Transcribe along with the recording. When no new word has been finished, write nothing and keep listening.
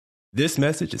This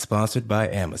message is sponsored by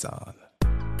Amazon.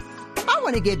 I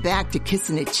want to get back to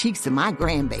kissing the cheeks of my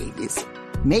grandbabies,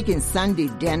 making Sunday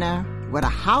dinner with a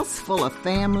house full of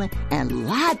family and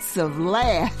lots of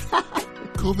laughs.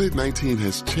 COVID-19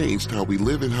 has changed how we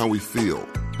live and how we feel,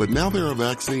 but now there are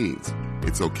vaccines.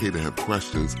 It's okay to have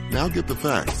questions. Now get the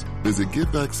facts. Visit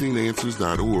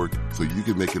getvaccineanswers.org so you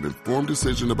can make an informed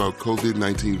decision about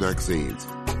COVID-19 vaccines.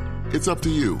 It's up to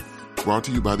you. Brought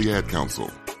to you by the Ad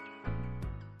Council.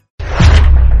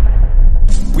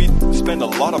 We spend a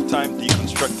lot of time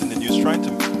deconstructing the news, trying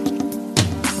to...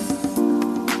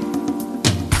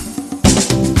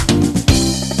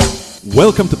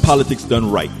 Welcome to Politics Done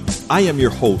Right. I am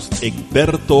your host,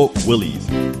 Egberto Willies.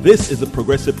 This is a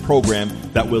progressive program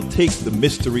that will take the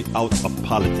mystery out of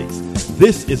politics.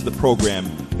 This is the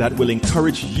program that will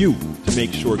encourage you to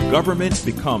make sure government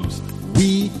becomes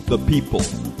we the people.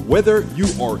 Whether you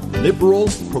are liberal,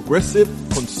 progressive,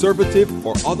 conservative,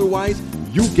 or otherwise,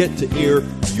 you get to air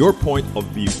your point of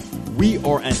view. We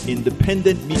are an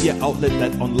independent media outlet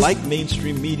that, unlike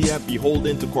mainstream media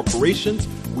beholden to corporations,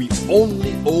 we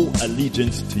only owe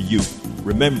allegiance to you.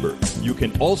 Remember, you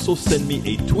can also send me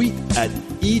a tweet at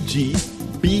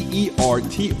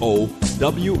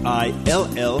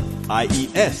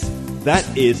EGBERTOWILLIES.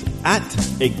 That is at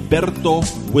Egberto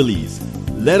Willies.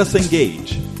 Let us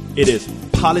engage. It is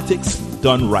Politics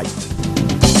Done Right.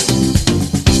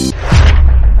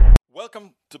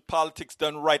 Welcome to Politics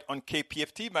Done Right on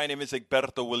KPFT. My name is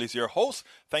Egberto Willies, your host.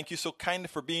 Thank you so kindly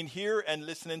for being here and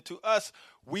listening to us.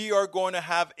 We are going to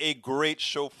have a great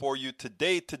show for you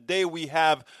today. Today we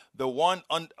have the one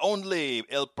and only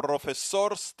El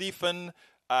Profesor Stephen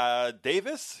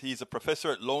Davis. He's a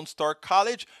professor at Lone Star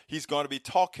College. He's going to be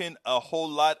talking a whole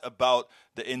lot about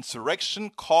the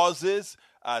insurrection, causes,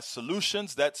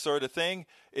 solutions, that sort of thing.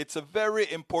 It's a very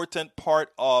important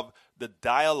part of the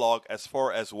dialogue as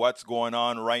far as what's going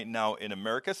on right now in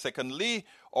America. Secondly,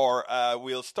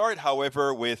 we'll start,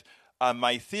 however, with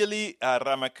Maithili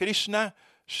Ramakrishna.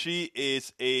 She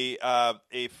is a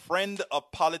friend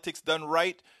of Politics Done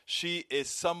Right. She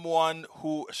is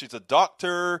she's a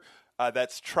doctor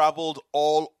that's traveled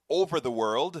all over the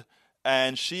world,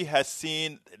 and she has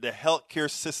seen the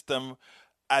healthcare system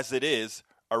as it is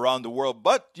around the world.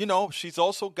 But, she's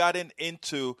also gotten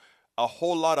into a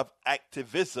whole lot of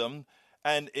activism,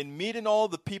 and in meeting all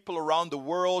the people around the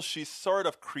world, she sort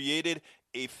of created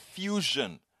a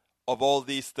fusion of all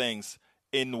these things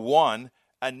in one,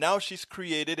 and now she's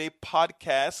created a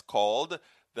podcast called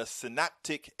The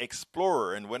Synaptic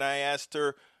Explorer. And when I asked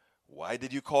her, why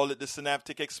did you call it The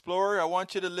Synaptic Explorer? I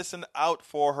want you to listen out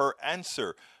for her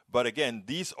answer. But again,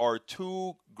 these are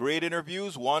two great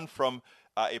interviews, one from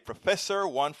a professor,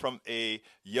 one from a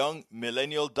young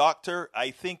millennial doctor.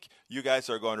 I think you guys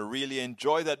are going to really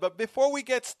enjoy that. But before we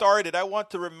get started, I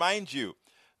want to remind you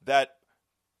that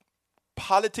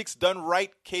Politics Done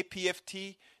Right,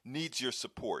 KPFT, needs your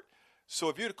support. So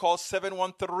if you'd call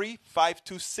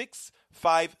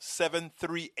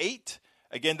 713-526-5738.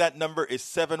 Again, that number is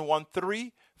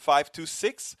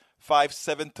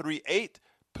 713-526-5738.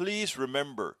 Please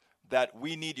remember that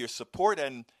we need your support,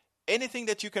 and anything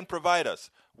that you can provide us,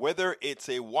 whether it's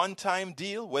a one-time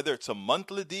deal, whether it's a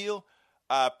monthly deal,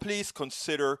 please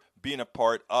consider being a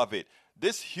part of it.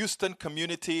 This Houston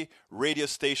community radio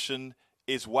station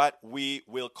is what we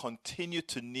will continue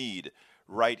to need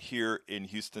right here in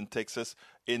Houston, Texas.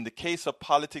 In the case of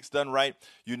Politics Done Right,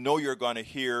 you're going to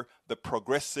hear the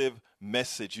progressive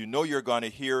message. You're going to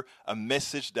hear a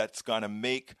message that's going to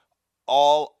make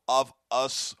all of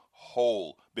us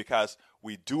whole, because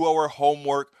we do our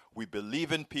homework, we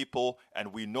believe in people,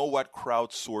 and we know what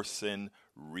crowdsourcing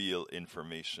real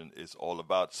information is all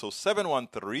about. So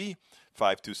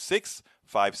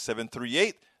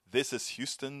 713-526-5738. This is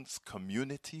Houston's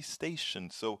community station.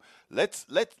 So let's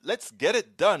get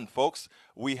it done, folks.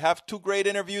 We have two great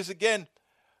interviews again.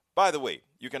 By the way,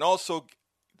 you can also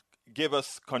give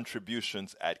us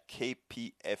contributions at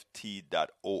kpft.org.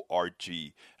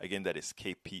 Again, that is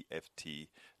kpft.org.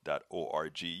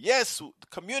 Yes,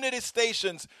 community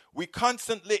stations, we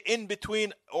constantly in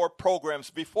between our programs,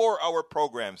 before our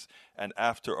programs, and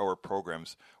after our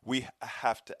programs, we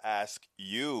have to ask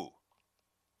you.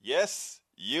 Yes,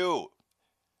 you.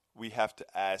 We have to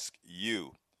ask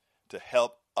you to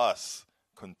help us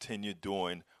continue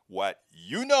doing what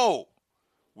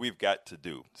we've got to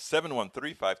do.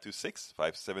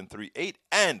 713-526-5738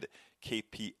 and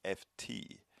kpft.org.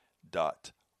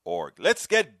 Let's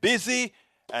get busy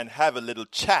and have a little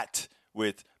chat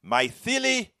with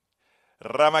Maithili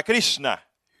Ramakrishna.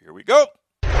 Here we go.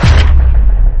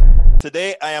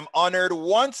 Today I am honored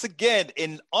once again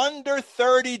in under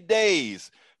 30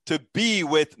 days to be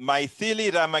with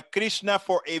Maithili Ramakrishna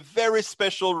for a very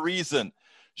special reason.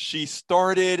 She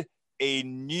started a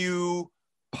new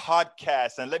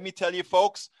podcast. And let me tell you,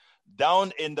 folks,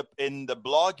 down in the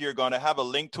blog, you're going to have a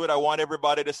link to it. I want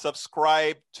everybody to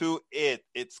subscribe to it.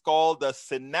 It's called the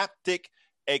Synaptic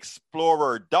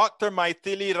Explorer. Dr.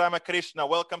 Maithili Ramakrishna,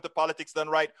 welcome to Politics Done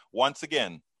Right once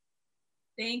again.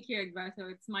 Thank you,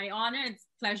 Egberto. It's my honor. It's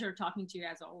a pleasure talking to you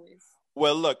as always.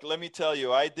 Well, look, let me tell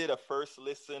you, I did a first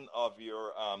listen of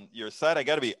your site. I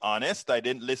got to be honest. I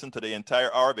didn't listen to the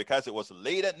entire hour because it was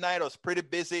late at night. I was pretty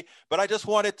busy, but I just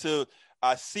wanted to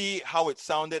see how it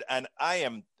sounded. And I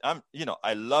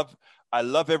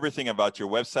love everything about your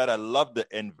website. I love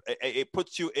it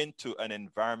puts you into an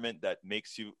environment that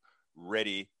makes you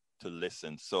ready to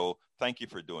listen. So thank you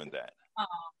for doing that.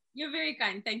 You're very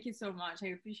kind. Thank you so much. I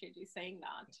appreciate you saying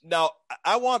that. Now,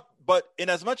 but in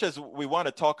as much as we want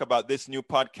to talk about this new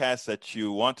podcast that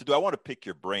you want to do, I want to pick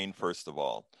your brain first of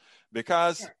all,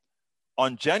 because sure.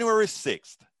 On January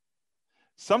 6th,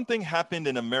 something happened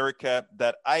in America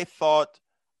that I thought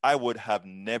I would have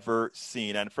never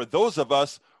seen. And for those of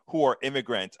us who are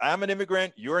immigrants, I'm an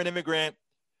immigrant, you're an immigrant,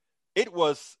 it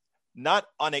was not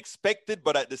unexpected,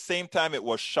 but at the same time, it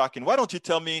was shocking. Why don't you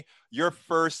tell me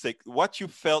what you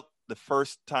felt the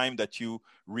first time that you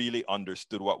really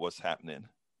understood what was happening?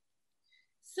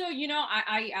 So,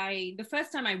 I the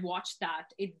first time I watched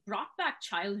that, it brought back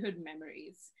childhood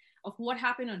memories of what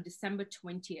happened on December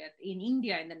 20th in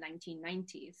India in the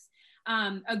 1990s.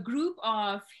 A group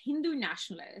of Hindu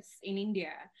nationalists in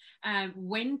India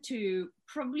went to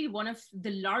probably one of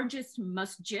the largest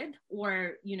masjid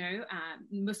or,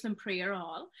 Muslim prayer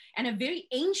hall, and a very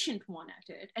ancient one at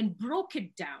it, and broke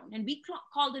it down. And we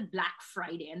called it Black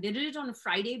Friday. And they did it on a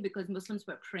Friday because Muslims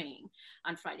were praying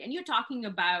on Friday. And you're talking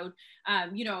about,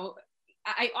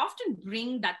 I often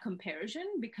bring that comparison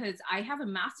because I have a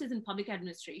master's in public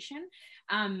administration,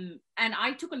 and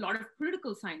I took a lot of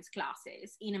political science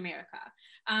classes in America.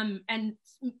 And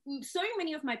so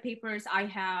many of my papers, I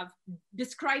have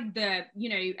described the,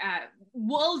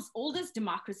 world's oldest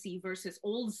democracy versus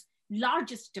world's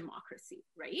largest democracy,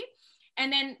 right? And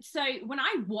then, so when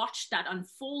I watched that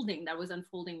was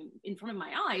unfolding in front of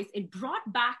my eyes, it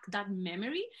brought back that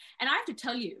memory. And I have to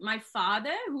tell you, my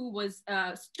father, who was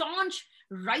a staunch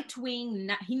right-wing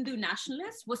Hindu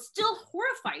nationalist, was still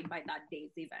horrified by that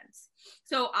day's events.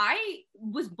 So I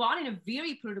was born in a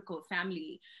very political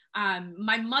family.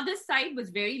 My mother's side was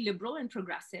very liberal and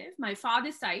progressive. My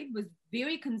father's side was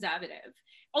very conservative.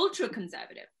 Ultra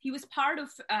conservative. He was part of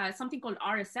something called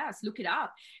RSS. Look it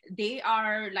up. They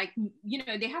are like,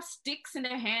 they have sticks in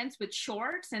their hands with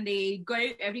shorts, and they go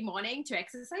every morning to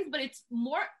exercise. But it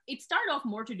started off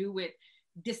more to do with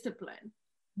discipline.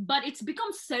 But it's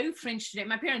become so fringe today.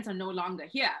 My parents are no longer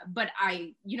here, but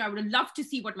I would have loved to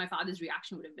see what my father's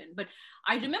reaction would have been. But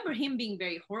I remember him being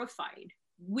very horrified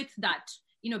with that,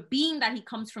 being that he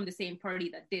comes from the same party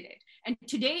that did it. And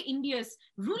today, India's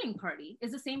ruling party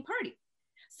is the same party.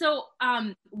 So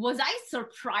was I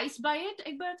surprised by it,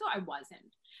 Egberto? I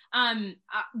wasn't.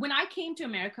 When I came to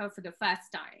America for the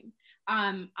first time,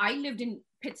 I lived in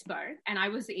Pittsburgh, and I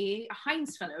was a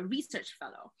Heinz Fellow, a research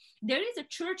fellow. There is a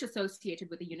church associated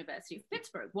with the University of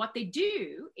Pittsburgh. What they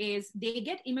do is they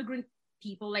get immigrant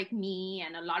people like me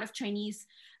and a lot of Chinese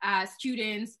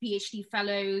students, PhD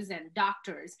fellows, and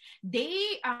doctors.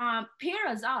 They pair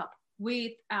us up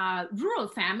with rural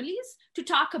families to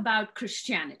talk about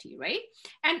Christianity, right?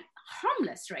 And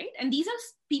harmless, right? And these are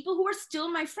people who are still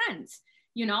my friends,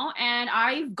 and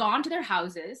I've gone to their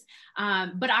houses,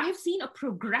 but I have seen a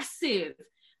progressive,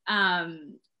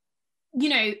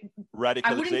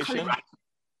 radicalization.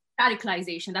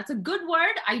 Radicalization. That's a good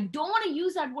word. I don't want to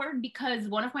use that word because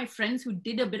one of my friends who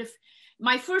did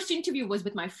my first interview was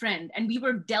with my friend, and we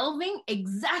were delving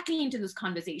exactly into this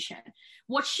conversation.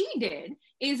 What she did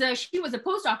is she was a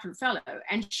postdoctoral fellow,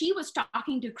 and she was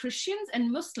talking to Christians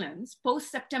and Muslims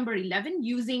post-September 11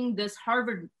 using this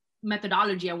Harvard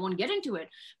methodology. I won't get into it.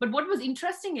 But what was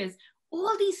interesting is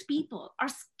all these people are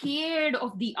scared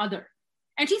of the other.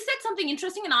 And she said something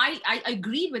interesting, and I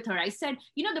agreed with her. I said,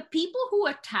 the people who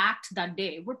attacked that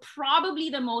day were probably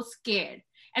the most scared.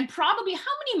 And probably,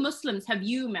 how many Muslims have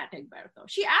you met, Egberto?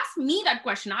 She asked me that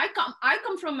question. I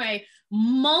come from a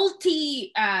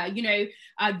multi,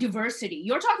 diversity.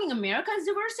 You're talking America's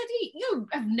diversity? You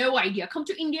have no idea. Come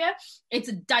to India,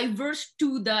 it's diverse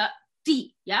to the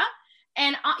T, yeah?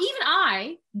 And even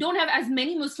I don't have as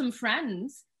many Muslim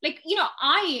friends.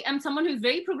 I am someone who's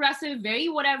very progressive, very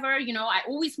whatever, I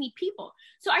always meet people.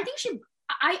 So I think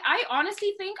I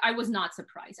honestly think I was not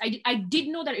surprised. I did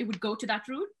know that it would go to that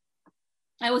route.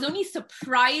 I was only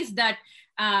surprised that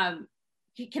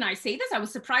can I say this? I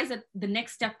was surprised that the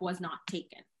next step was not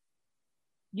taken,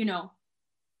 you know.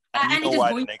 And you know it is why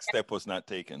going the next step was not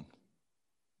taken?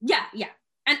 Yeah.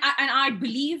 And I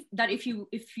believe that if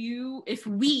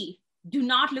we do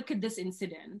not look at this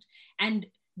incident and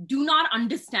do not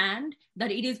understand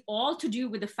that it is all to do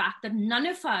with the fact that none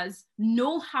of us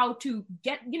know how to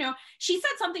get, she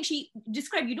said something, she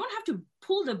described, you don't have to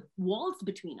pull the walls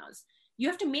between us. You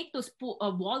have to make those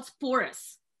walls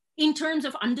porous in terms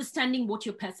of understanding what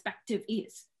your perspective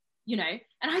is, and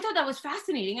I thought that was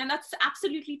fascinating. And that's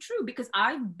absolutely true, because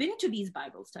I've been to these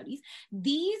Bible studies.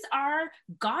 These are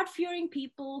God-fearing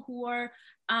people who are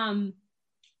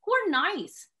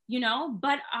nice,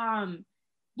 but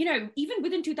even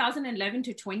within 2011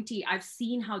 to 20, I've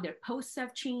seen how their posts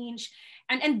have changed.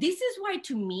 And this is why,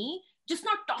 to me, just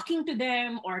not talking to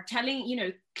them or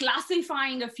telling,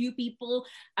 classifying a few people,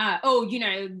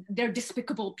 they're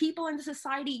despicable people in the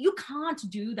society. You can't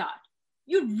do that.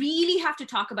 You really have to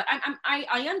talk about,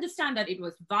 I understand that it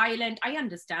was violent. I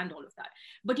understand all of that.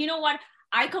 But you know what?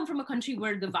 I come from a country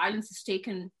where the violence is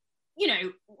taken,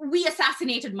 we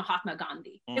assassinated Mahatma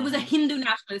Gandhi. Mm-hmm. It was a Hindu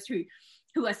nationalist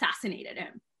who assassinated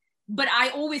him. But I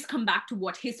always come back to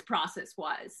what his process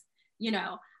was.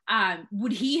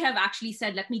 Would he have actually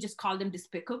said, let me just call them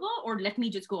despicable, or let me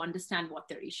just go understand what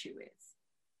their issue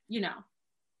is?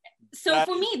 So that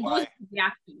for me, those are the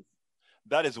actions.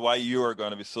 That is why you are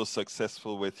going to be so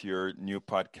successful with your new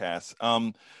podcast.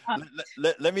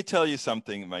 Let me tell you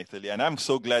something, Maithili, and I'm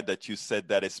so glad that you said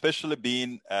that, especially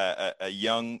being a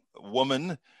young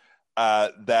woman,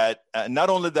 that not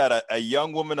only that, a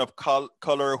young woman of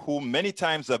color who many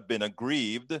times have been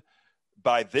aggrieved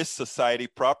by this society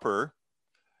proper.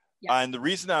 Yeah. And the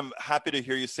reason I'm happy to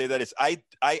hear you say that is I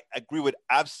agree with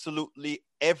absolutely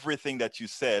everything that you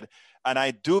said. And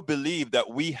I do believe that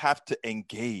we have to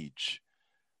engage.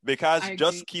 Because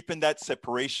just keeping that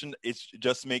separation, it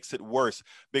just makes it worse.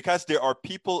 Because there are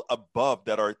people above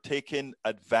that are taking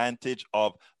advantage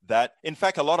of that. In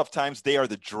fact, a lot of times they are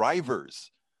the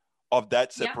drivers of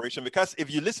that separation. Yeah. Because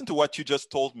if you listen to what you just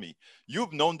told me,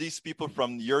 you've known these people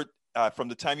from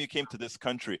the time you came to this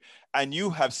country, and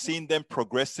you have seen them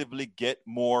progressively get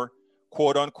more,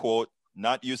 quote unquote,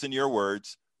 not using your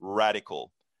words,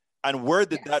 radical. And where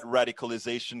did that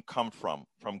radicalization come from?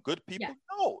 From good people? Yeah.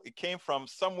 No, it came from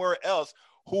somewhere else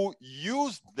who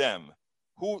used them,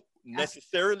 who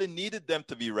necessarily needed them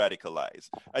to be radicalized.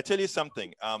 I tell you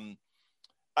something, I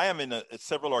am in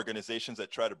several organizations that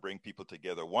try to bring people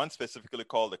together. One specifically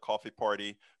called the Coffee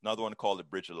Party, another one called the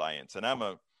Bridge Alliance. And I'm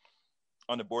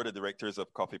on the board of directors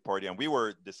of Coffee Party, and we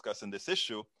were discussing this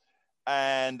issue.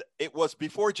 And it was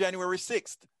before January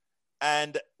 6th.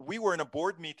 And we were in a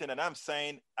board meeting, and I'm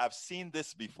saying, I've seen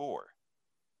this before.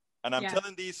 And I'm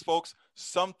telling these folks,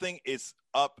 something is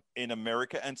up in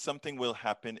America and something will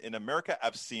happen in America.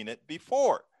 I've seen it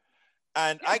before.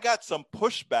 And I got some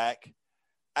pushback.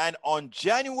 And on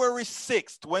January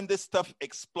 6th, when this stuff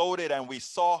exploded and we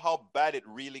saw how bad it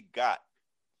really got,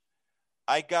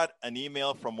 I got an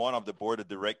email from one of the board of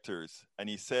directors, and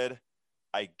he said,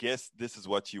 I guess this is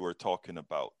what you were talking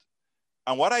about.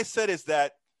 And what I said is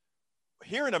that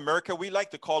here in America, we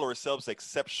like to call ourselves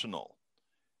exceptional.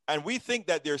 And we think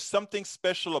that there's something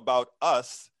special about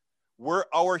us where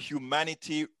our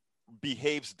humanity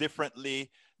behaves differently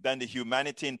than the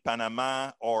humanity in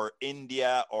Panama or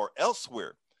India or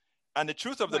elsewhere. And the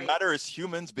truth of the matter is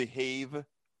humans behave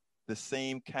the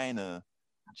same kind of,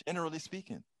 generally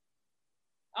speaking.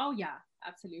 Oh, yeah,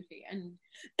 absolutely. And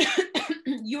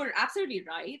you're absolutely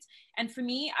right. And for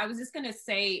me, I was just going to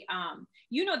say,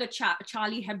 the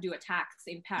Charlie Hebdo attacks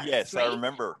in Paris. Yes, right? I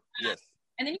remember. Yes.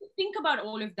 And then you think about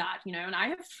all of that, and I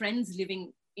have friends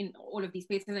living in all of these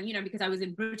places, and, because I was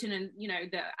in Britain and,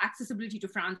 the accessibility to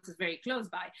France is very close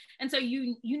by. And so,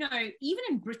 even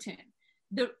in Britain,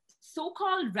 the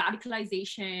so-called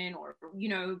radicalization or,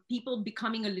 people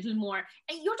becoming a little more,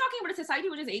 and you're talking about a society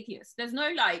which is atheist. There's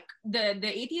no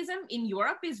the atheism in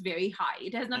Europe is very high.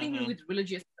 It has nothing to do with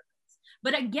religious.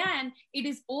 But again, it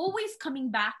is always coming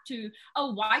back to,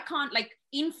 why can't,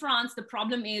 in France, the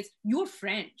problem is you're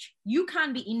French. You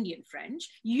can't be Indian French.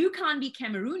 You can't be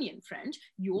Cameroonian French.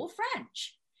 You're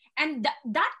French. And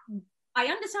that I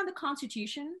understand the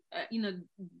constitution, the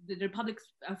Republic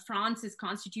of France's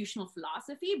constitutional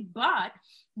philosophy, but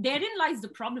therein lies the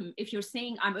problem if you're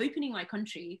saying, I'm opening my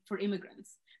country for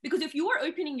immigrants. Because if you are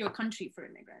opening your country for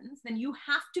immigrants, then you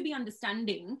have to be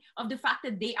understanding of the fact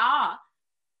that they are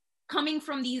coming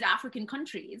from these African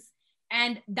countries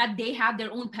and that they have their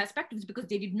own perspectives because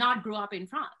they did not grow up in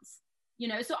France.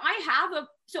 So I'm a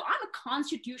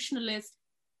constitutionalist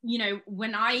you know,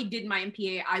 when I did my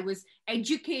MPA, I was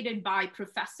educated by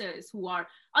professors who are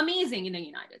amazing in the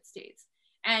United States.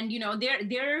 And, you know,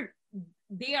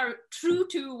 they are true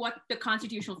to what the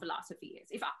constitutional philosophy is.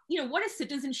 If, you know, what does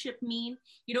citizenship mean?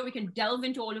 You know, we can delve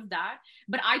into all of that,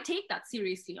 but I take that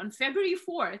seriously. On February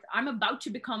 4th, I'm about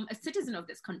to become a citizen of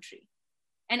this country.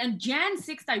 And on Jan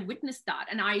 6th, I witnessed that.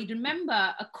 And I remember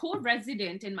a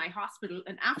co-resident in my hospital,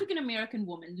 an African-American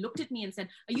woman, looked at me and said,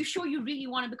 "Are you sure you really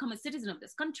want to become a citizen of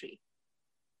this country?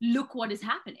 Look what is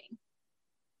happening."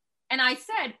 And I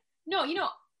said, no, you know,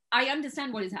 I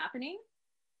understand what is happening,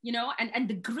 you know, and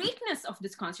the greatness of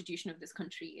this constitution of this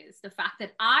country is the fact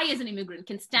that I, as an immigrant,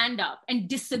 can stand up and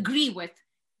disagree with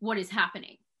what is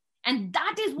happening. And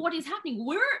that is what is happening.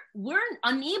 We're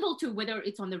unable to, whether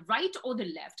it's on the right or the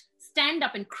left, stand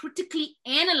up and critically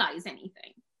analyze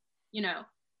anything, you know.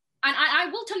 And I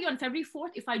will tell you on February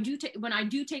 4th, when I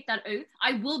do take that oath,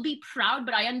 I will be proud,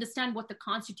 but I understand what the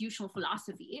constitutional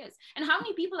philosophy is and how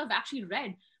many people have actually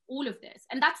read all of this.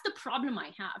 And that's the problem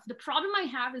I have. The problem I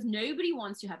have is nobody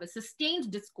wants to have a sustained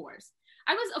discourse.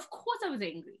 Of course I was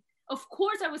angry. Of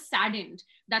course I was saddened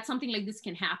that something like this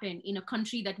can happen in a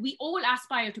country that we all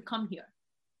aspire to come here,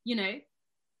 you know.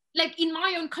 Like in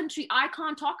my own country, I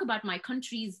can't talk about my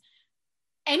country's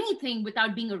anything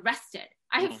without being arrested.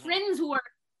 I have friends who are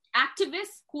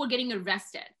activists who are getting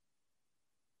arrested,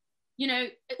 you know,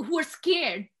 who are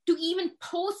scared to even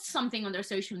post something on their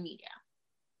social media.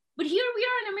 But here we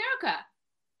are in America,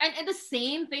 and the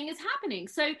same thing is happening.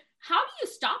 So how do you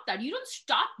stop that? You don't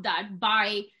stop that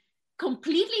by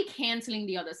completely canceling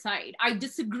the other side. I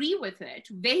disagree with it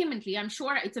vehemently. I'm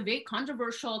sure it's a very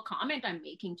controversial comment I'm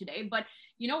making today, but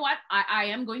you know what? I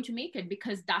am going to make it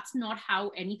because that's not how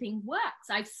anything works.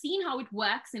 I've seen how it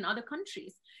works in other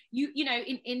countries. You know,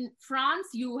 in France,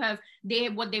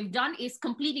 what they've done is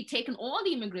completely taken all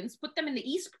the immigrants, put them in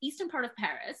the eastern part of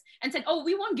Paris and said, "Oh,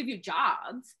 we won't give you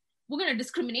jobs. We're going to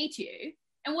discriminate you."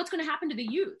 And what's going to happen to the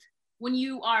youth when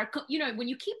you are, you know, when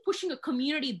you keep pushing a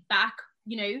community back,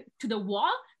 you know, to the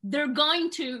wall, they're going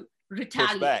to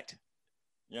retaliate. Push back.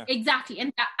 Yeah. Exactly.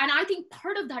 And I think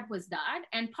part of that was that.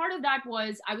 And part of that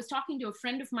was, I was talking to a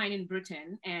friend of mine in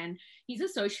Britain, and he's a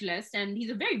socialist, and he's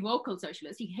a very vocal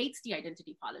socialist. He hates the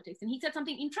identity politics. And he said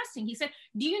something interesting. He said,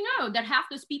 "Do you know that half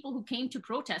those people who came to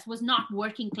protest was not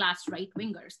working class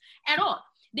right-wingers at all?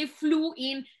 They flew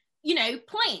in, you know,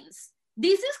 planes.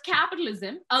 This is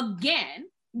capitalism, again,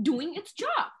 doing its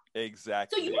job."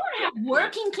 Exactly. So you don't have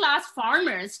working class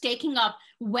farmers taking up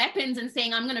weapons and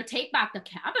saying, "I'm going to take back the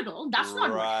capital." That's not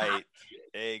what happened.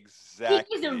 Exactly.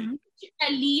 He is a rich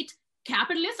elite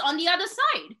capitalist on the other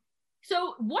side.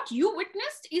 So what you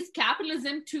witnessed is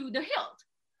capitalism to the hilt.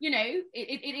 You know,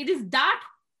 it is that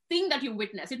thing that you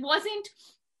witnessed. It wasn't,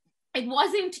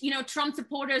 you know, Trump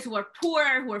supporters who are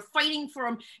poor, who are fighting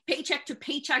from paycheck to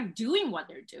paycheck doing what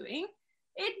they're doing.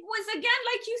 It was, again,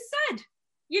 like you said,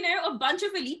 you know, a bunch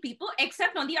of elite people,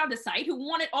 except on the other side, who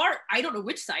wanted, or I don't know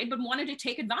which side, but wanted to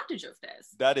take advantage of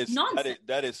this. That is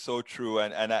so true.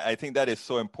 And I think that is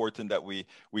so important that we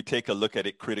take a look at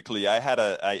it critically. I had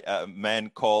a man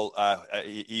called,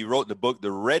 he wrote the book, The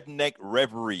Redneck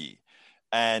Reverie.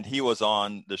 And he was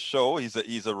on the show.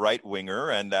 He's a right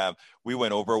winger, and we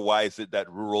went over why is it that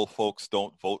rural folks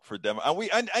don't vote for them.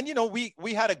 And you know,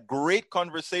 we had a great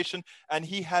conversation, and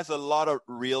he has a lot of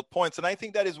real points. And I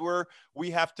think that is where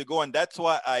we have to go. And that's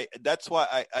why I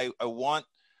want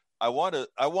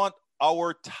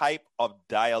our type of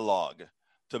dialogue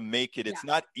to make it. It's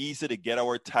not easy to get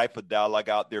our type of dialogue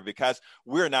out there because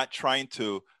we're not trying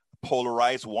to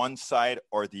polarize one side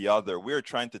or the other. We're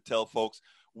trying to tell folks,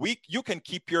 you can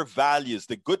keep your values,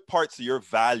 the good parts of your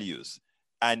values,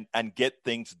 and get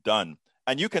things done.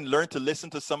 And you can learn to listen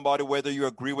to somebody whether you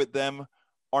agree with them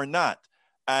or not.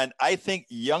 And I think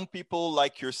young people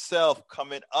like yourself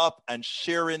coming up and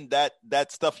sharing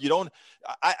that stuff, you know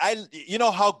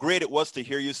how great it was to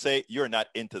hear you say you're not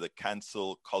into the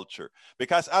cancel culture,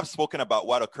 because I've spoken about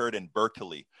what occurred in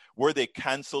Berkeley, where they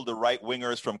canceled the right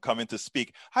wingers from coming to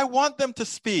speak. I want them to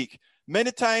speak.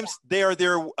 Many times they are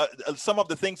there. Some of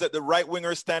the things that the right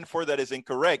wingers stand for that is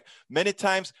incorrect. Many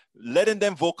times letting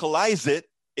them vocalize it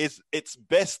is its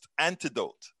best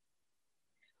antidote.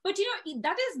 But you know,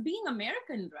 that is being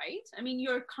American, right? I mean,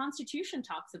 your Constitution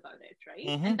talks about it, right?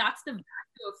 Mm-hmm. And that's the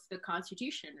value of the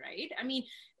Constitution, right? I mean,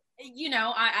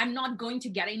 I'm not going to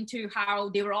get into how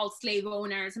they were all slave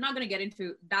owners. I'm not going to get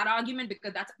into that argument,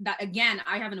 because that again,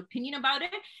 I have an opinion about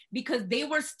it, because they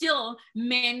were still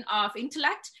men of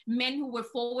intellect, men who were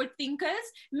forward thinkers,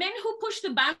 men who pushed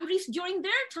the boundaries during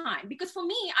their time. Because for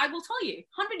me, I will tell you,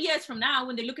 100 years from now,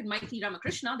 when they look at Maitri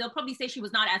Ramakrishna, they'll probably say she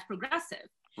was not as progressive.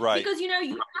 Right. Because, you have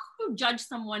to judge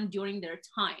someone during their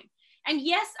time. And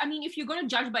yes, I mean, if you're going to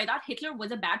judge by that, Hitler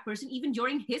was a bad person even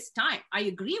during his time. I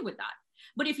agree with that.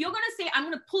 But if you're going to say, I'm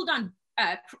going to pull down,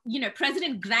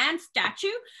 President Grant's statue,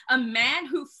 a man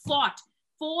who fought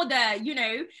for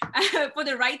the, for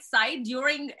the right side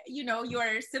during,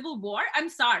 your civil war, I'm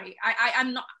sorry. I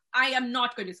am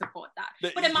not going to support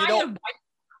that. But am I right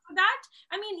for that?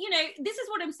 I mean, this is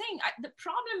what I'm saying. The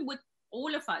problem with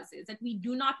all of us is that we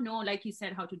do not know, like you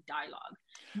said, how to dialogue.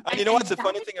 And you know what's the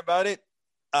funny thing about it?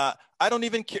 I don't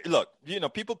even care. Look,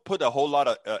 people put a whole lot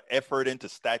of effort into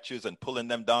statues and pulling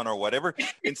them down or whatever.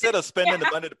 Instead of spending the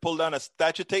money to pull down a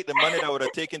statue, take the money that would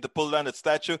have taken to pull down a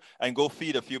statue and go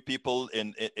feed a few people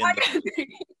in I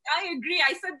agree.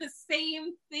 I said the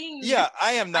same thing. Yeah,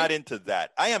 I am not into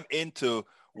that. I am into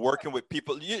working with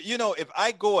people. If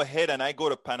I go ahead and I go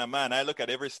to Panama and I look at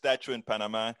every statue in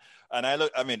Panama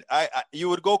and you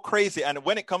would go crazy. And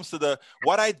when it comes to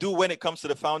what I do when it comes to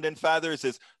the founding fathers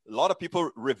is a lot of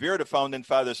people revere the founding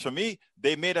fathers. For me,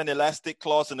 they made an elastic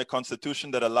clause in the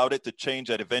Constitution that allowed it to change,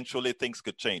 that eventually things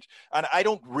could change. And I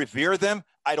don't revere them.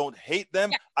 I don't hate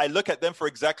them. Yeah. I look at them for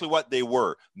exactly what they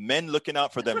were, men looking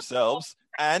out for themselves,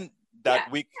 and that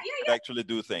we could actually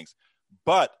do things.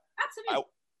 But absolutely.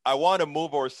 I want to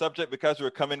move our subject because we're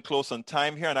coming close on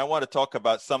time here, and I want to talk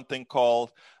about something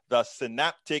called the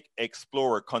Synaptic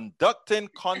Explorer, conducting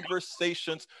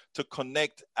conversations to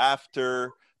connect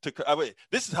after.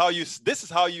 This is how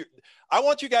you. I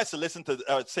want you guys to listen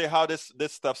to say how this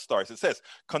stuff starts. It says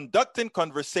conducting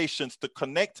conversations to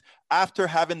connect after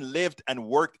having lived and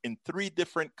worked in 3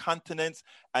 different continents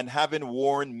and having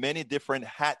worn many different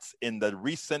hats in the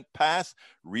recent past: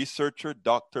 researcher,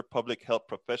 doctor, public health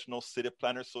professional, city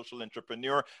planner, social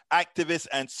entrepreneur, activist,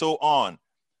 and so on.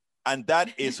 And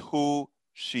that is who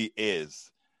she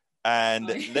is. And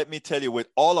let me tell you, with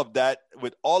all of that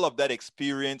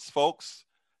experience, folks,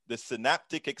 the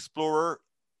Synaptic Explorer,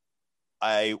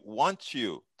 I want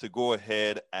you to go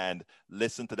ahead and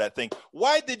listen to that thing.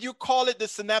 Why did you call it the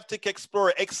Synaptic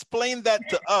Explorer? Explain that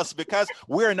to us, because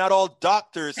we're not all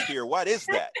doctors here. What is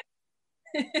that?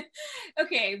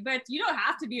 Okay, but you don't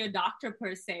have to be a doctor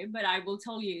per se, but I will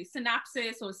tell you,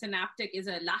 synapsis or synaptic is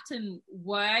a Latin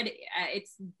word.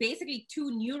 It's basically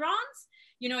 2 neurons.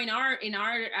 In our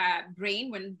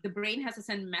brain, when the brain has to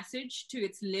send message to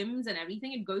its limbs and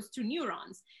everything, it goes through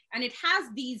neurons, and it has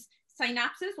these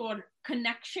synapses or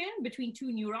connection between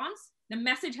 2 neurons. The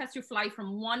message has to fly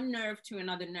from one nerve to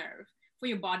another nerve for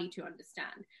your body to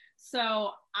understand.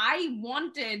 So I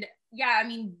wanted,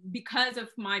 because of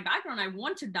my background, I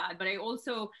wanted that, but I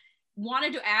also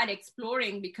wanted to add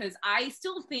exploring, because I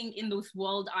still think in this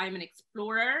world, I'm an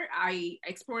explorer.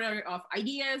 Explorer of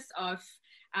ideas, of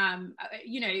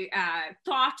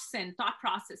thoughts and thought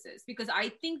processes, because I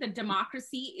think that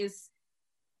democracy is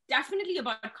definitely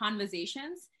about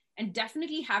conversations and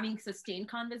definitely having sustained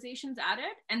conversations at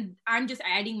it. And I'm just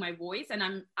adding my voice.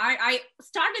 And I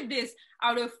started this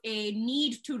out of a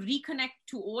need to reconnect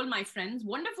to all my friends,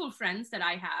 wonderful friends that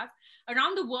I have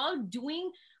around the world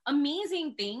doing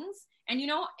amazing things. And,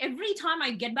 every time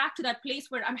I get back to that place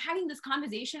where I'm having this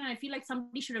conversation and I feel like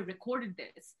somebody should have recorded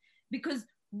this, because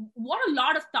what a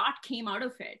lot of thought came out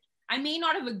of it. I may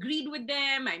not have agreed with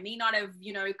them. I may not have,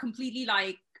 completely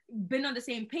been on the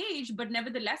same page, but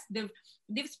nevertheless, they've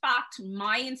sparked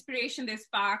my inspiration. They've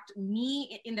sparked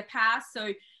me in the past.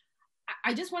 So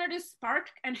I just wanted to spark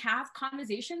and have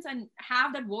conversations and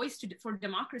have that voice for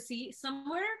democracy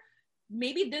somewhere.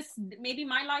 Maybe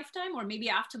my lifetime, or maybe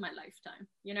after my lifetime,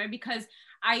 because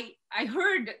I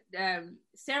heard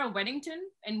Sarah Weddington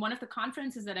in one of the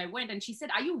conferences that I went, and she said,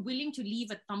 are you willing to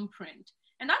leave a thumbprint?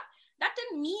 And that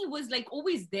in me was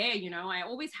always there, I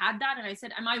always had that. And I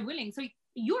said, am I willing? So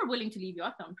you're willing to leave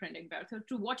your thumbprint, Egberto,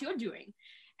 to what you're doing.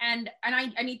 And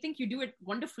I think you do it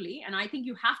wonderfully, and I think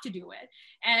you have to do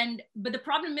it. But the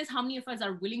problem is, how many of us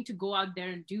are willing to go out there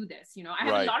and do this? I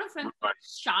have a lot of friends who are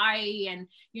shy and,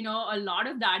 a lot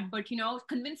of that, but,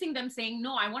 convincing them, saying,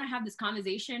 no, I want to have this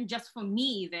conversation just for me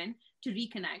even to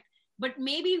reconnect. But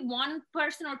maybe 1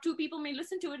 person or 2 people may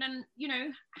listen to it and,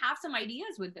 have some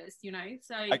ideas with this,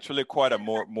 so. Actually, quite a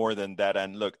more than that.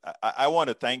 And look, I want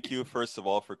to thank you, first of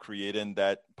all, for creating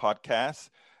that podcast.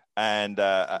 And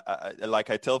like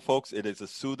I tell folks, it is a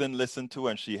soothing listen to,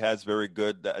 and she has very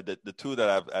good, the 2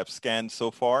 that I've scanned so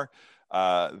far,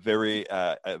 a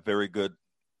very good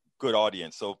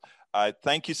audience. So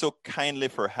thank you so kindly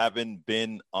for having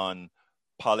been on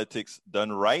Politics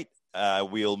Done Right.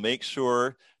 We'll make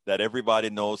sure that everybody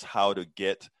knows how to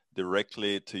get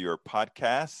directly to your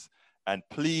podcast. And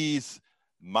please,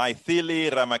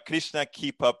 Maithili Ramakrishna,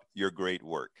 keep up your great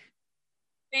work.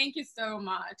 Thank you so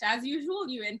much. As usual,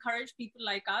 you encourage people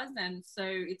like us. And so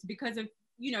it's because of,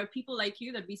 people like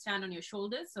you that we stand on your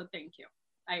shoulders. So thank you.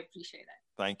 I appreciate it.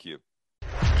 Thank you.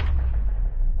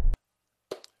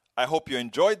 I hope you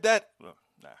enjoyed that.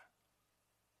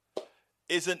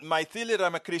 Isn't Maithili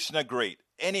Ramakrishna great?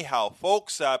 Anyhow,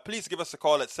 folks, please give us a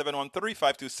call at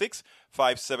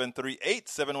 713-526-5738,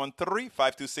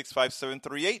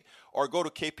 713-526-5738, or go to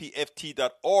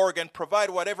kpft.org and provide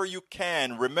whatever you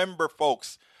can. Remember,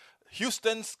 folks,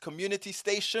 Houston's community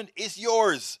station is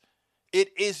yours. It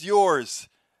is yours.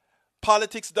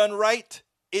 Politics Done Right,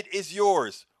 it is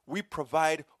yours. We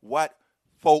provide what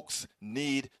folks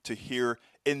need to hear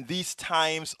in these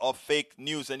times of fake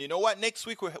news. And you know what? Next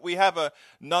week we have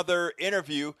another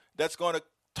interview that's going to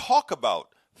talk about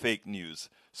fake news.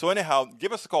 So anyhow,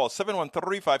 give us a call,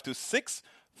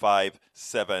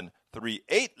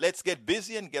 713-526-5738. Let's get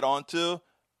busy and get on to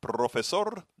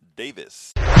Professor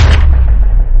Davis.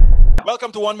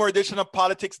 Welcome to one more edition of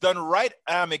Politics Done Right.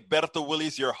 I'm Egberto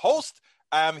Willies, your host.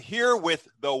 I'm here with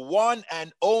the one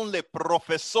and only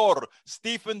Professor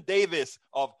Stephen Davis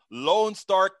of Lone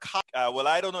Star College.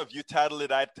 I don't know if you titled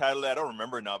it. I don't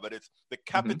remember now, but it's The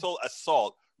Capital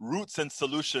Assault, Roots and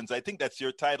Solutions. I think that's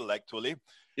your title, actually.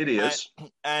 It is.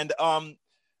 And I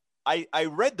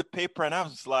read the paper and I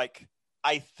was like,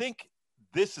 I think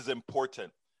this is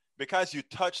important because you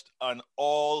touched on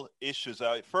all issues.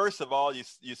 First of all,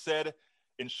 you said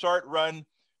in short run,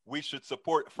 we should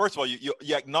support. First of all, you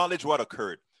acknowledge what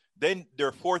occurred. Then there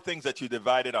are 4 things that you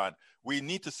divided on. We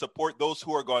need to support those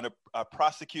who are going to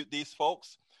prosecute these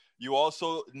folks. You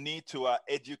also need to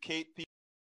educate people.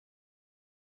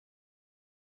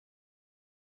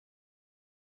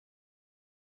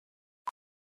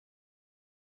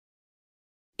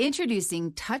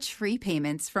 Introducing touch-free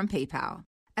payments from PayPal,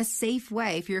 a safe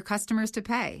way for your customers to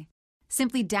pay.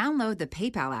 Simply download the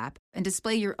PayPal app and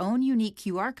display your own unique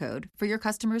QR code for your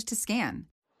customers to scan.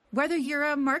 Whether you're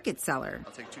a market seller,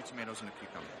 I'll take 2 tomatoes and a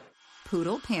cucumber,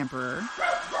 poodle pamperer,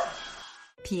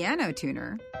 piano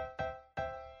tuner,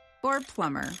 or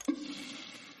plumber,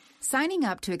 signing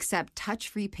up to accept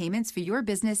touch-free payments for your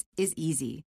business is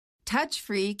easy.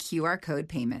 Touch-free QR code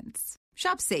payments.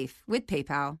 Shop safe with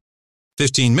PayPal.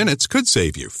 15 minutes could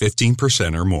save you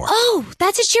 15% or more. Oh,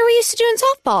 that's a cheer we used to do in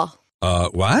softball.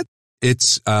 What?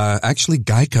 It's actually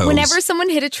Geico. Whenever someone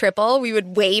hit a triple, we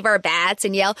would wave our bats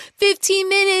and yell, 15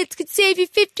 minutes could save you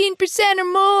 15%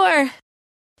 or more.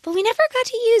 But we never got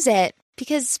to use it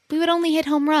because we would only hit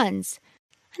home runs.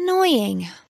 Annoying.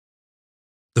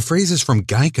 The phrase is from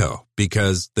Geico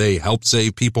because they help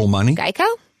save people money. Geico?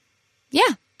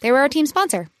 Yeah, they were our team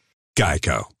sponsor.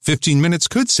 Geico. 15 minutes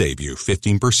could save you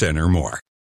 15% or more.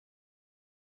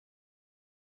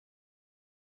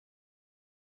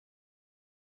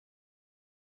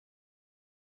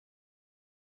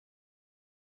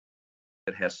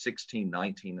 It has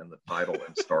 1619 in the title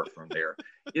and start from there.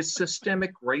 It's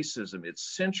systemic racism.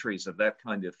 It's centuries of that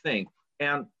kind of thing.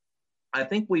 And I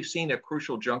think we've seen at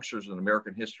crucial junctures in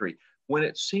American history, when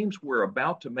it seems we're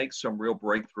about to make some real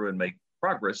breakthrough and make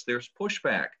progress, there's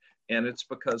pushback. And it's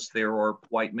because there are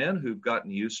white men who've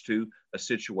gotten used to a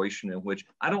situation in which,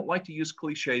 I don't like to use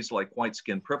cliches like white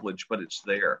skin privilege, but it's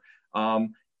there.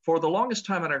 For the longest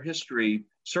time in our history,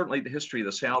 certainly the history of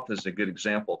the South is a good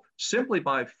example, simply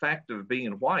by fact of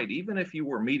being white, even if you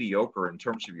were mediocre in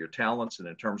terms of your talents and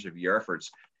in terms of your efforts,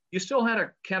 you still had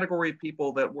a category of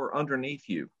people that were underneath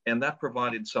you, and that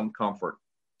provided some comfort.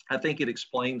 I think it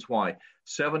explains why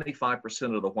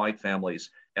 75% of the white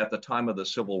families at the time of the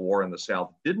Civil War in the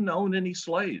South didn't own any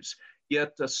slaves.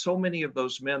 Yet so many of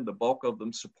those men, the bulk of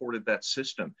them supported that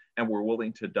system and were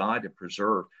willing to die to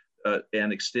preserve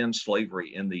and extend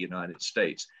slavery in the United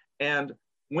States. And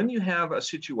when you have a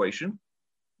situation,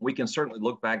 we can certainly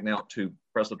look back now to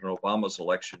President Obama's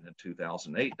election in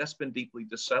 2008. That's been deeply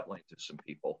dissettling to some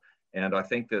people. And I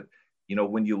think that,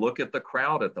 when you look at the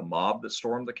crowd, at the mob that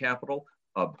stormed the Capitol,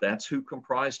 that's who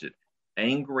comprised it.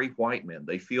 Angry white men.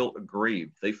 They feel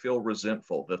aggrieved. They feel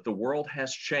resentful that the world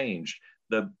has changed.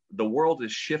 The world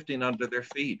is shifting under their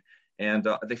feet, and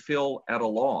they feel at a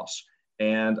loss.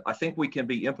 And I think we can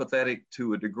be empathetic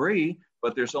to a degree,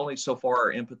 but there's only so far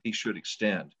our empathy should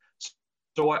extend.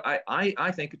 So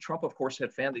I think Trump, of course,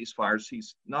 had fanned these fires.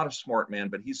 He's not a smart man,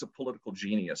 but he's a political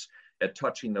genius. at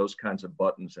touching those kinds of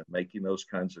buttons and making those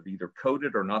kinds of either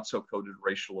coded or not so coded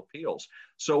racial appeals.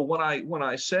 So when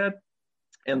I said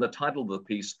in the title of the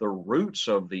piece, the roots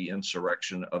of the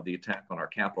insurrection, of the attack on our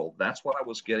Capitol, that's what I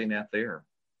was getting at there.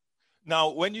 Now,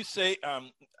 when you say,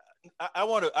 I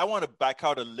want to back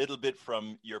out a little bit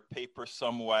from your paper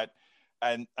somewhat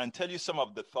and tell you some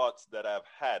of the thoughts that I've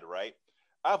had, right?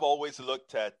 I've always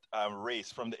looked at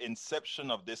race from the inception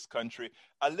of this country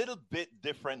a little bit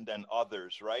different than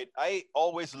others, right? I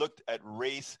always looked at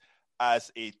race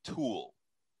as a tool.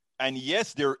 And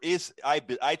yes, there is,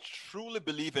 I truly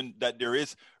believe in that there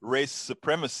is race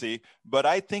supremacy, but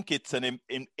I think it's an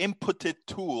inputted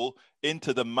tool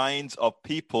into the minds of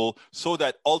people so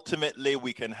that ultimately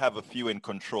we can have a few in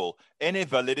control. Any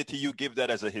validity you give that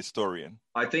as a historian?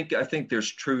 I think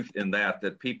there's truth in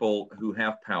that people who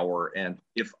have power, and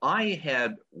if I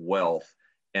had wealth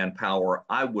and power,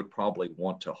 I would probably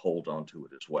want to hold on to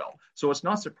it as well. So it's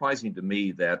not surprising to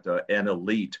me that an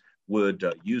elite would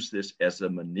use this as a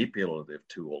manipulative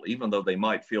tool, even though they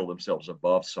might feel themselves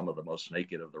above some of the most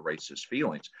naked of the racist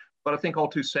feelings. But I think all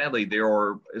too sadly,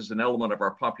 there is an element of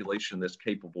our population that's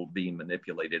capable of being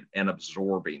manipulated and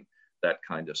absorbing that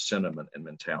kind of sentiment and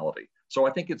mentality. So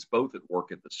I think it's both at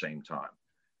work at the same time.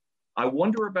 I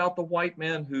wonder about the white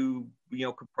men who,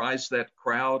 comprise that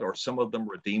crowd. Are some of them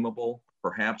redeemable?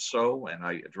 Perhaps so. And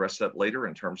I address that later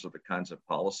in terms of the kinds of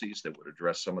policies that would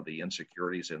address some of the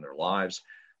insecurities in their lives,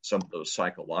 some of those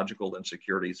psychological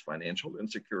insecurities, financial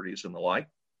insecurities, and the like.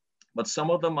 But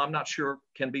some of them, I'm not sure,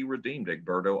 can be redeemed,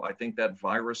 Egberto. I think that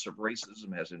virus of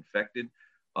racism has infected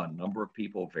a number of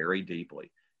people very deeply.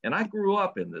 And I grew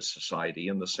up in this society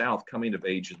in the South, coming of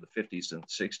age in the 50s and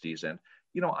 60s. And,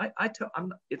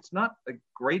 it's not a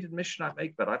great admission I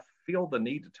make, but I feel the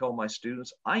need to tell my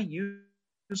students, I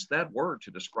used that word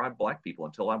to describe Black people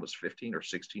until I was 15 or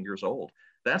 16 years old.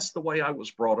 That's the way I was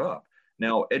brought up.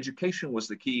 Now, education was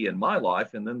the key in my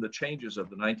life, and then the changes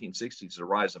of the 1960s to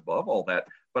rise above all that.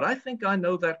 But I think I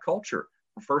know that culture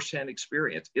from firsthand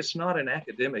experience. It's not an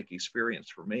academic experience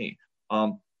for me.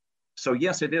 So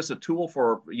yes, it is a tool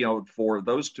for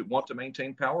those to want to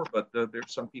maintain power, but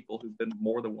there's some people who've been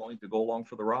more than willing to go along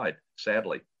for the ride,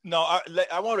 sadly. No,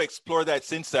 I want to explore that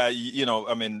since,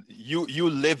 you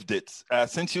lived it.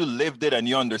 Since you lived it and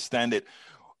you understand it,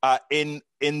 in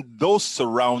those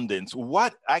surroundings,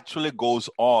 what actually goes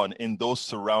on in those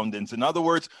surroundings? In other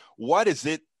words, what is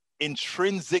it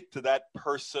intrinsic to that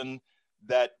person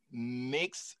that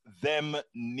makes them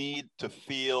need to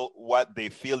feel what they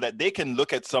feel, that they can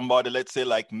look at somebody, let's say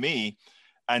like me,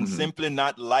 and simply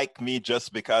not like me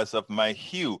just because of my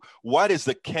hue? What is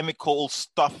the chemical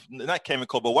stuff, not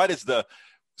chemical, but what is the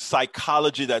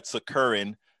psychology that's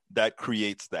occurring that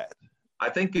creates that? I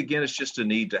think, again, it's just a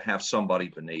need to have somebody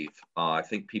beneath. I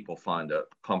think people find a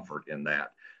comfort in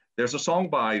that. There's a song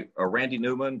by Randy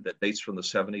Newman that dates from the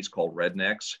 70s called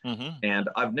Rednecks. And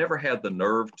I've never had the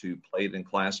nerve to play it in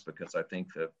class because I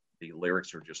think that the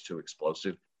lyrics are just too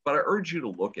explosive. But I urge you to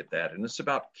look at that. And it's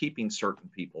about keeping certain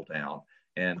people down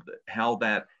and how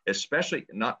that, especially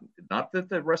not that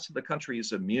the rest of the country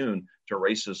is immune to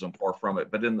racism, far from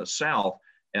it, but in the South,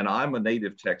 and I'm a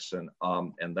native Texan,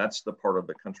 and that's the part of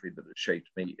the country that has shaped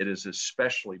me, it has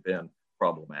especially been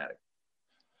problematic.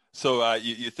 So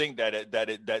you think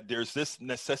that there's this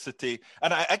necessity,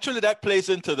 and actually that plays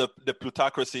into the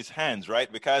plutocracy's hands, right?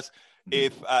 Because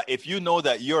if you know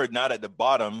that you're not at the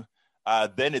bottom,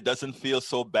 then it doesn't feel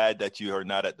so bad that you are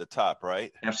not at the top,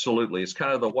 right? Absolutely. It's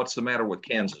kind of the what's the matter with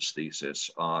Kansas thesis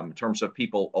in terms of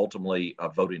people ultimately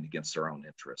voting against their own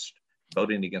interest,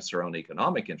 voting against their own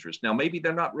economic interest. Now, maybe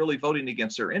they're not really voting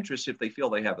against their interests if they feel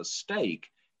they have a stake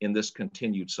in this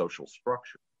continued social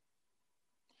structure.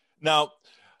 Now,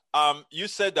 you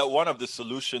said that one of the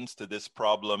solutions to this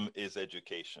problem is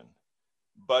education.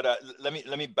 But let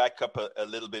me back up a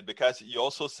little bit, because you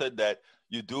also said that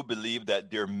you do believe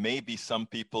that there may be some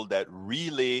people that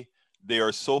really, they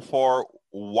are so far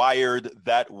wired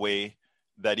that way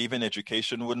that even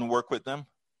education wouldn't work with them.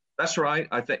 That's right.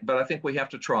 I think we have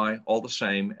to try all the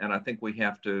same, and I think we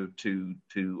have to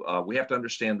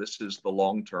understand this is the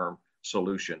long-term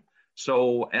solution.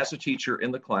 So, as a teacher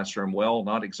in the classroom, well,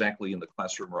 not exactly in the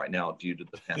classroom right now due to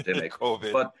the pandemic,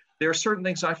 but there are certain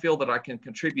things I feel that I can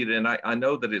contribute, and I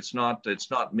know that it's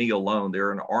not me alone. There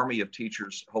are an army of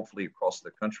teachers, hopefully across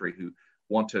the country, who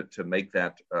want to make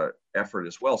that effort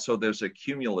as well. So there's a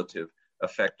cumulative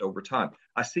effect over time.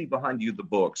 I see behind you the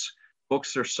books.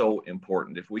 Books are so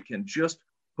important. If we can just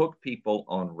hook people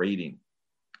on reading,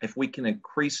 if we can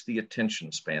increase the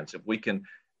attention spans, if we can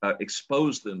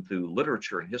expose them through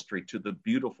literature and history to the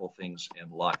beautiful things in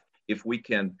life, if we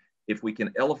can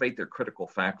elevate their critical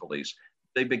faculties,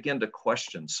 they begin to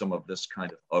question some of this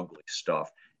kind of ugly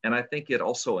stuff. And I think it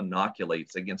also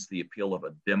inoculates against the appeal of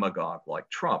a demagogue like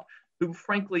Trump, who,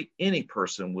 frankly, any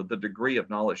person with a degree of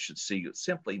knowledge should see is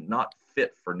simply not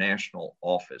fit for national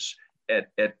office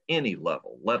at any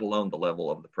level, let alone the level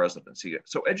of the presidency.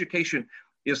 So education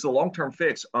is the long-term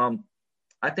fix.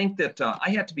 I think that I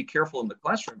had to be careful in the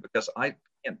classroom because I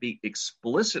can't be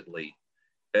explicitly,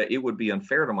 it would be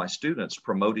unfair to my students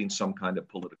promoting some kind of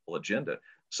political agenda.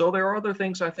 So there are other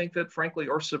things I think that frankly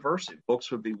are subversive.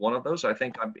 Books would be one of those. I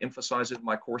think I emphasize in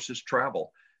my courses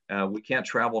travel. We can't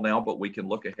travel now, but we can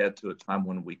look ahead to a time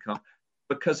when we come,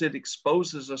 because it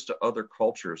exposes us to other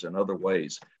cultures in other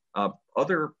ways.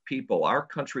 Other people, our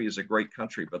country is a great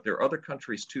country, but there are other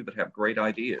countries too that have great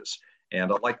ideas.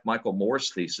 And I like Michael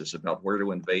Moore's thesis about where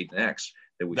to invade next.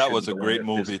 That was a great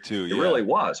movie too. It really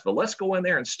was. But let's go in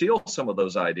there and steal some of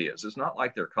those ideas. It's not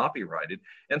like they're copyrighted.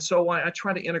 And so I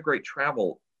try to integrate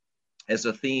travel as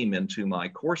a theme into my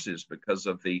courses because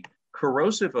of the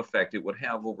corrosive effect it would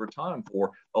have over time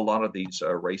for a lot of these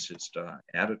racist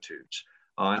attitudes.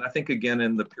 And I think, again,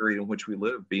 in the period in which we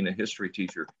live, being a history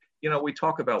teacher, we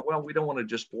talk about, well, we don't want to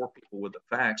just bore people with the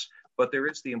facts, but there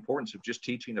is the importance of just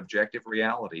teaching objective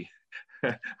reality.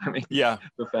 I mean, yeah,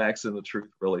 the facts and the truth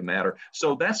really matter.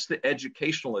 So that's the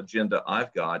educational agenda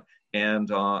I've got.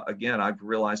 And again, I've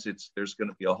realized there's going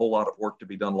to be a whole lot of work to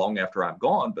be done long after I'm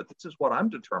gone, but this is what I'm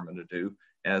determined to do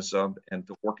and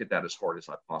to work at that as hard as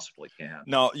I possibly can.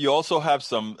 Now, you also have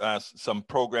some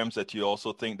programs that you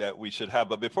also think that we should have.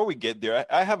 But before we get there,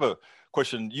 I have a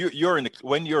question.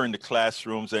 When you're in the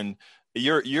classrooms and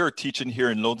you're teaching here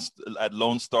at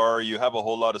Lone Star, you have a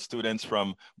whole lot of students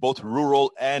from both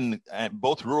rural and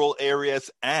both rural areas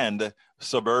and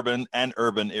suburban and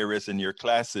urban areas in your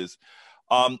classes.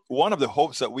 One of the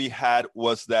hopes that we had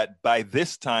was that by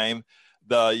this time,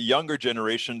 the younger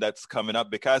generation that's coming up,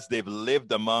 because they've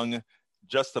lived among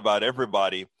just about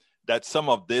everybody, that some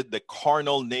of the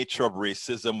carnal nature of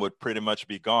racism would pretty much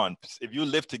be gone. If you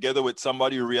live together with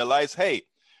somebody, you realize, hey,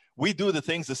 we do the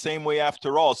things the same way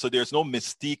after all. So there's no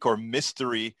mystique or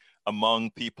mystery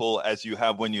among people as you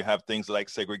have when you have things like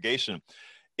segregation.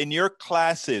 In your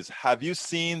classes, have you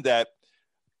seen that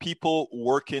people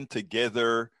working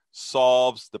together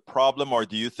solves the problem, or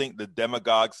do you think the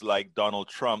demagogues like Donald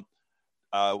Trump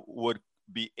would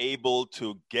be able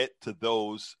to get to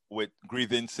those with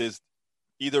grievances,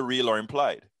 either real or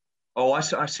implied? Oh,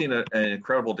 I've seen an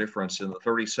incredible difference in the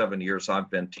 37 years I've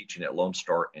been teaching at Lone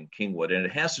Star and Kingwood, and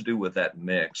it has to do with that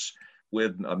mix,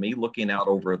 with me looking out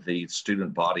over the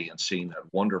student body and seeing that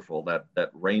wonderful, that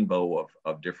rainbow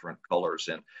of different colors.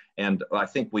 And I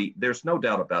think there's no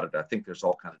doubt about it. I think there's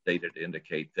all kind of data to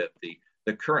indicate that the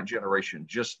current generation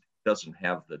just doesn't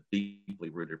have the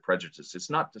deeply rooted prejudice. It's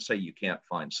not to say you can't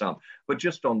find some, but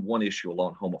just on one issue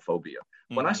alone, homophobia.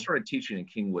 Mm-hmm. When I started teaching in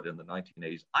Kingwood in the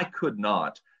 1980s, I could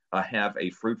not have a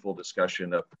fruitful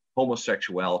discussion of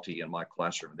homosexuality in my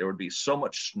classroom. There would be so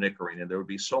much snickering and there would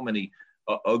be so many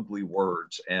ugly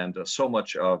words and so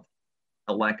much of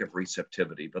a lack of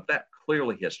receptivity, but that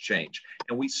clearly has changed.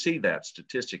 And we see that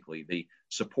statistically, the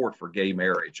support for gay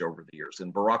marriage over the years.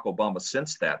 And Barack Obama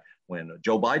sensed that when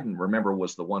Joe Biden, remember,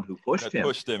 was the one who pushed him.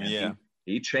 Yeah.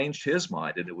 He changed his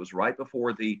mind. And it was right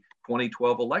before the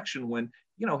 2012 election when,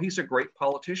 he's a great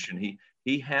politician.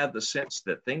 He had the sense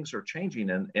that things are changing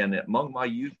and among my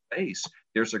youth base,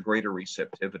 there's a greater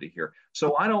receptivity here.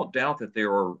 So I don't doubt that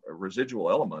there are residual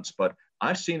elements, but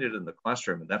I've seen it in the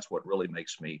classroom, and that's what really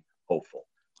makes me hopeful.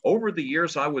 Over the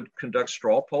years, I would conduct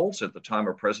straw polls at the time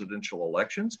of presidential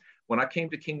elections. When I came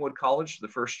to Kingwood College, the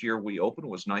first year we opened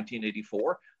was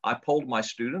 1984. I polled my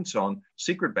students on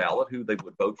secret ballot who they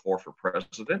would vote for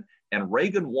president, and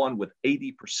Reagan won with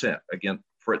 80% against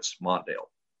Fritz Mondale.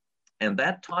 And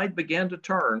that tide began to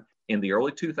turn in the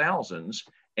early 2000s,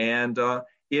 and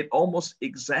it almost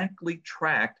exactly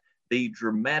tracked the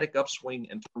dramatic upswing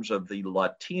in terms of the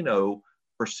Latino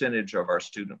percentage of our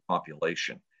student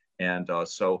population. And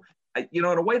so, in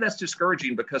a way that's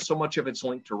discouraging because so much of it's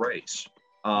linked to race.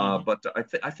 But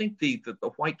I think the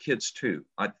white kids too,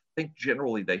 I think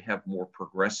generally they have more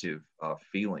progressive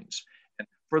feelings. And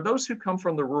for those who come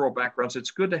from the rural backgrounds,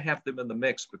 it's good to have them in the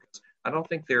mix because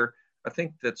I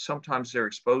think that sometimes they're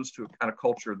exposed to a kind of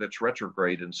culture that's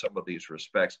retrograde in some of these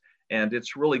respects. And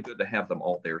it's really good to have them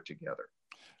all there together.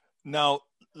 Now,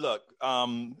 look,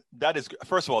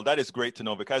 first of all, that is great to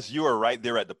know because you are right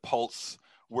there at the pulse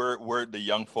where the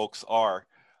young folks are.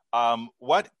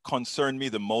 What concerned me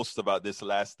the most about this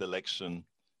last election,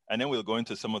 and then we'll go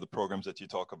into some of the programs that you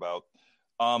talk about,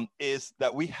 is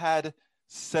that we had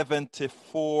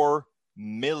 74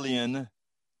 million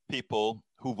people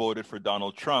who voted for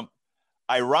Donald Trump.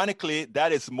 ironically,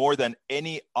 that is more than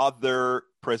any other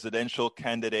presidential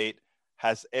candidate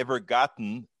has ever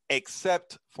gotten,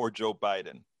 except for Joe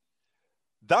Biden.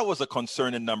 That was a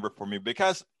concerning number for me,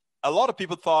 because a lot of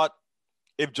people thought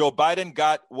if Joe Biden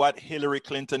got what Hillary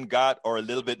Clinton got or a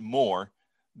little bit more,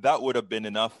 that would have been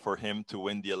enough for him to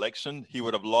win the election. He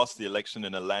would have lost the election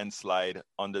in a landslide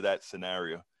under that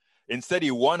scenario. Instead,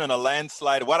 he won in a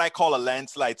landslide, what I call a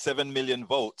landslide, 7 million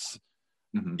votes,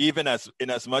 even in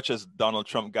as much as Donald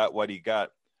Trump got what he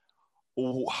got.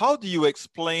 How do you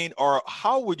explain, or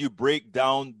how would you break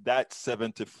down that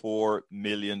 74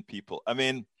 million people? I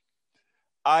mean,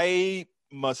 I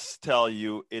must tell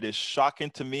you, it is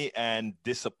shocking to me and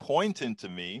disappointing to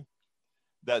me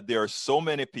that there are so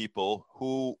many people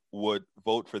who would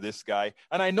vote for this guy.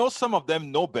 And I know some of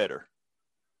them know better.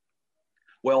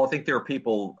 Well, I think there are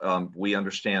people we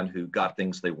understand who got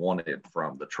things they wanted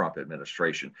from the Trump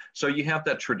administration. So you have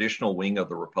that traditional wing of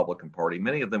the Republican Party,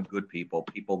 many of them good people,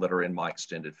 people that are in my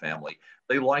extended family.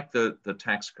 They like the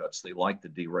tax cuts. They like the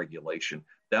deregulation.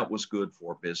 That was good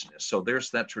for business. So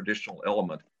there's that traditional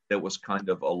element that was kind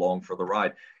of along for the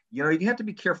ride. You know, you have to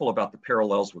be careful about the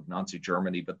parallels with Nazi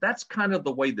Germany, but that's kind of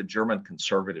the way the German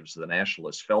conservatives, the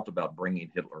nationalists, felt about bringing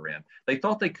Hitler in. They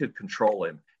thought they could control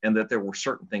him and that there were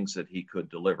certain things that he could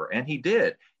deliver. And he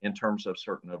did, in terms of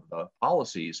certain of the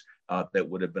policies that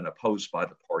would have been opposed by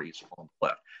the parties on the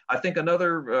left. I think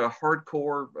another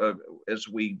hardcore, as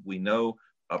we know,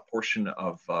 a portion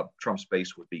of Trump's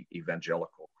base would be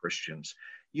evangelical Christians.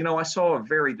 You know, I saw a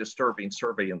very disturbing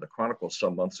survey in the Chronicle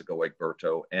some months ago,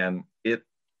 Egberto, and it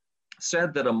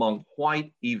said that among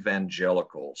white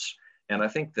evangelicals, and I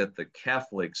think that the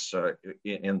Catholics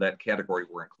in that category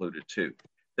were included too,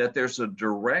 that there's a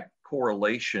direct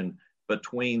correlation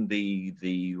between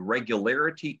the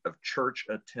regularity of church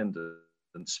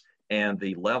attendance and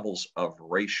the levels of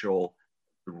racial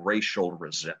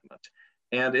resentment.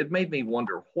 And it made me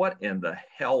wonder, what in the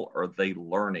hell are they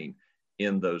learning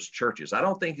in those churches? I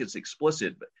don't think it's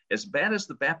explicit, but as bad as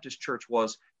the Baptist church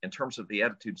was in terms of the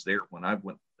attitudes there when I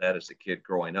went to that as a kid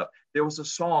growing up, there was a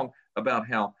song about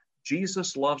how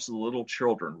Jesus loves the little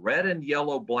children, red and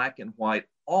yellow, black and white,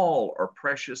 all are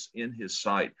precious in his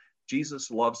sight.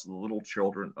 Jesus loves the little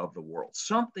children of the world.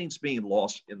 Something's being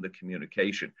lost in the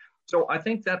communication. So I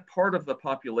think that part of the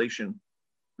population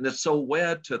that's so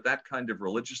wed to that kind of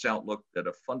religious outlook, that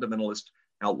a fundamentalist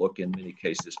outlook in many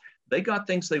cases, they got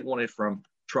things they wanted from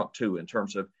Trump too, in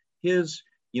terms of his,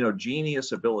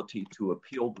 genius ability to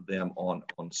appeal to them on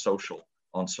social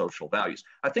values.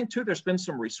 I think too, there's been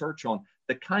some research on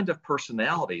the kind of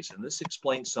personalities, and this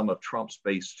explains some of Trump's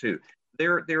base too.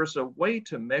 There's a way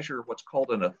to measure what's called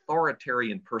an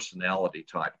authoritarian personality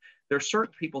type. There's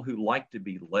certain people who like to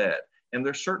be led, and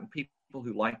there's certain people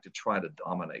who like to try to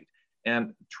dominate.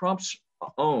 And Trump's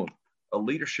own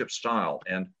leadership style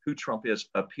and who Trump is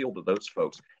appeal to those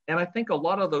folks. And I think a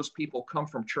lot of those people come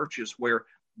from churches where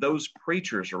those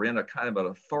preachers are in a kind of an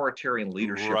authoritarian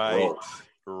leadership role.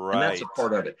 Right. And that's a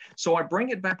part of it. So I bring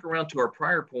it back around to our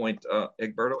prior point,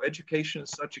 Egberto, education is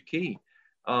such a key.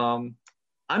 I'm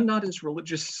not as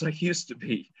religious as I used to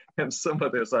be. And some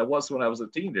of this I was when I was a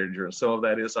teenager. And some of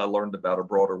that is I learned about a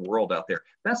broader world out there.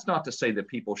 That's not to say that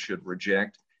people should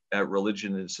reject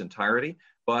religion in its entirety.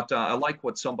 But I like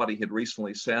what somebody had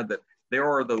recently said, that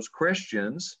there are those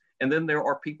Christians, and then there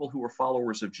are people who are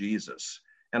followers of Jesus.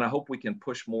 And I hope we can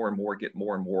push more and more, get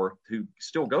more and more to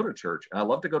still go to church. And I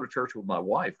love to go to church with my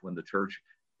wife when the church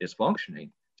is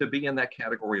functioning, to be in that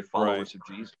category of followers of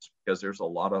Jesus, because there's a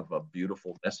lot of a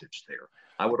beautiful message there.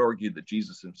 I would argue that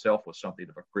Jesus himself was something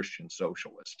of a Christian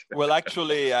socialist. Well,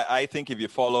 actually, I think if you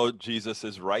follow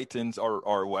Jesus's writings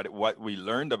or what we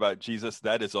learned about Jesus,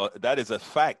 that is a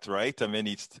fact, right? I mean,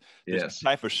 the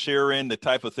type of sharing, the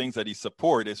type of things that he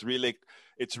supports is really,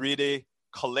 it's really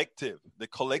collective. The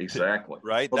collective, exactly,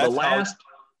 right? Well,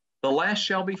 the last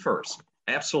shall be first.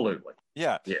 Absolutely.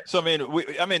 Yeah. Yes. So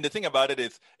I mean, the thing about it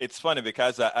is, it's funny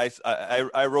because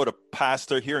I wrote a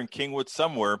pastor here in Kingwood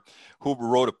somewhere who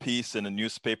wrote a piece in the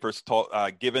newspapers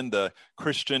given the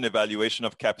Christian evaluation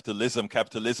of capitalism.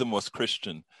 Capitalism was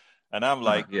Christian, and I'm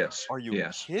like, are you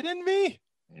kidding me?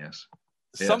 Yes.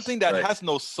 Something that has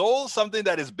no soul, something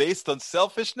that is based on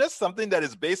selfishness, something that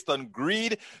is based on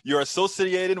greed, you're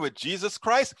associating with Jesus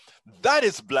Christ. That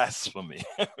is blasphemy.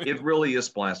 It really is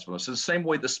blasphemous. In the same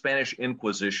way the Spanish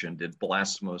Inquisition did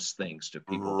blasphemous things to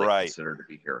people they consider to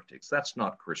be heretics. That's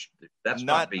not Christian. That's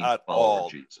not being a follower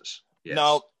of Jesus. Yes.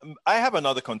 Now, I have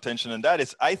another contention, and that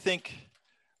is I think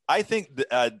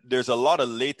there's a lot of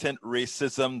latent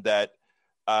racism that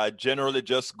generally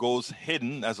just goes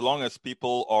hidden as long as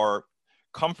people are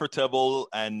comfortable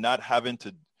and not having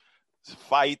to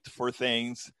fight for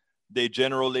things, there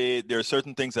are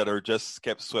certain things that are just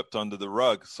kept swept under the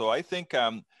rug. So I think,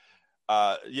 a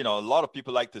lot of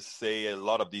people like to say a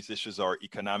lot of these issues are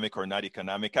economic or not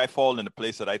economic. I fall in a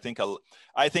place that I think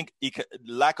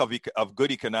lack of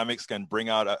good economics can bring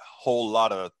out a whole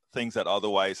lot of things that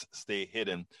otherwise stay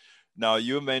hidden. Now,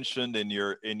 you mentioned in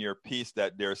your piece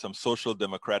that there are some social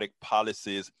democratic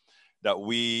policies that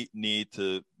we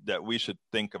should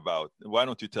think about. Why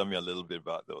don't you tell me a little bit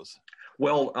about those?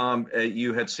 Well,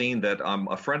 you had seen that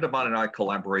a friend of mine and I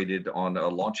collaborated on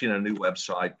launching a new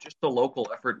website, just a local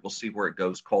effort. We'll see where it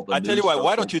goes, called the I tell you what,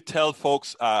 why don't you tell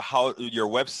folks how your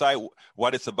website,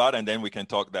 what it's about, and then we can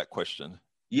talk that question.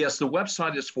 Yes, the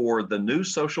website is for the New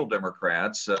Social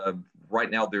Democrats.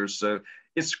 Right now,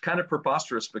 it's kind of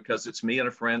preposterous because it's me and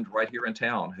a friend right here in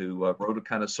town who wrote a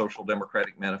kind of social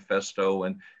democratic manifesto,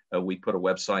 and we put a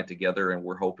website together, and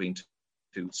we're hoping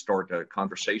to start a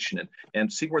conversation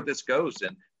and see where this goes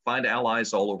and find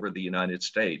allies all over the United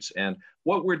States. And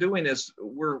what we're doing is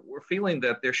we're feeling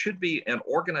that there should be an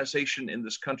organization in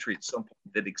this country at some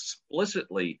point that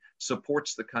explicitly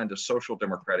supports the kind of social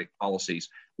democratic policies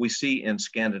we see in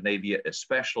Scandinavia,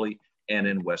 especially, and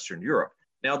in Western Europe.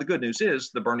 Now, the good news is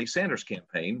the Bernie Sanders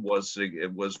campaign was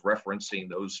referencing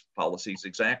those policies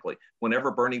exactly.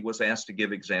 Whenever Bernie was asked to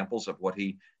give examples of what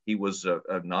he was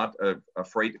not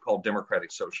afraid to call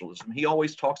democratic socialism, he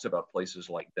always talks about places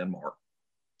like Denmark.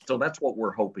 So that's what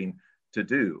we're hoping to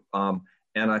do. And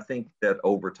I think that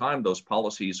over time, those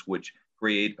policies which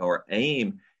create or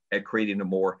aim at creating a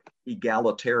more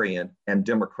egalitarian and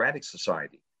democratic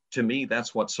society, to me,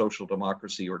 that's what social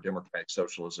democracy or democratic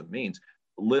socialism means.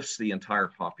 Lifts the entire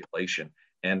population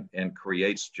and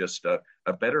creates just a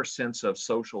better sense of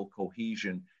social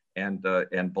cohesion and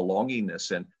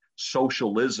belongingness and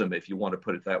socialism, if you want to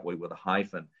put it that way, with a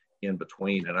hyphen in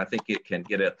between. And I think it can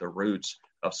get at the roots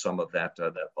of some of that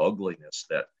ugliness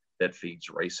that feeds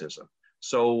racism.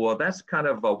 So that's kind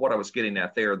of what I was getting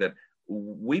at there, that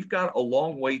we've got a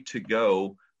long way to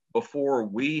go before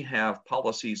we have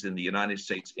policies in the United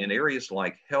States in areas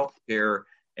like healthcare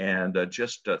and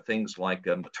just things like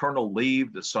maternal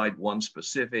leave, decide one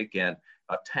specific, and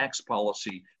a tax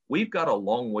policy. We've got a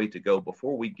long way to go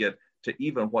before we get to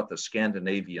even what the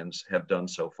Scandinavians have done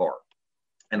so far.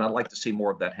 And I'd like to see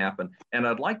more of that happen. And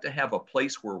I'd like to have a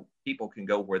place where people can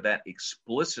go where that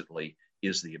explicitly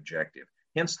is the objective.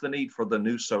 Hence the need for the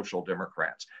New Social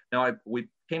Democrats. Now, we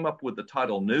came up with the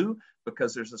title New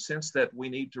because there's a sense that we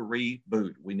need to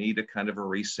reboot. We need a kind of a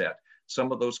reset.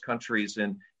 Some of those countries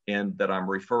in that I'm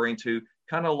referring to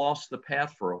kind of lost the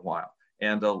path for a while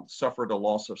and suffered a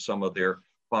loss of some of their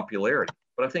popularity.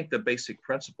 But I think the basic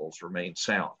principles remain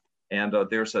sound. And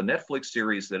there's a Netflix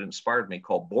series that inspired me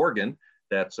called Borgen,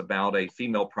 that's about a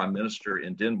female prime minister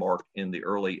in Denmark in the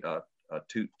early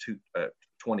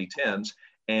 2010s.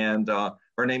 And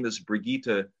her name is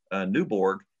Birgitte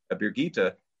Nyborg,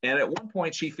 Birgitte. And at one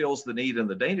point, she feels the need in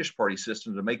the Danish party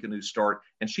system to make a new start.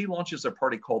 And she launches a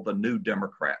party called the New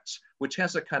Democrats, which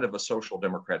has a kind of a social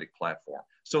democratic platform.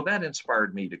 So that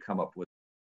inspired me to come up with.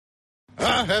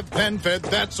 I have PenFed,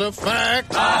 that's a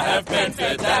fact. I have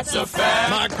PenFed, that's a fact.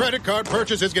 My credit card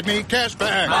purchases get me cash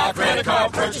back. My credit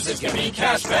card purchases get me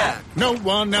cash back. No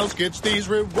one else gets these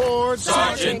rewards.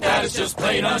 Sergeant, that is just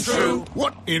plain untrue.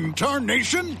 What in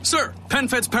tarnation? Sir,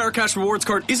 PenFed's Paracash Rewards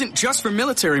Card isn't just for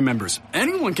military members.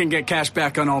 Anyone can get cash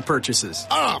back on all purchases.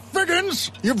 Ah,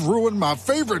 Figgins, you've ruined my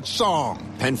favorite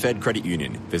song. PenFed Credit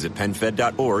Union. Visit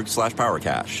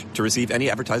PenFed.org/PowerCash. To receive any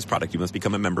advertised product, you must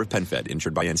become a member of PenFed,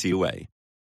 insured by NCUA.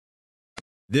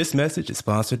 This message is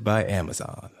sponsored by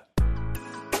Amazon.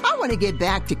 I want to get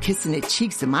back to kissing the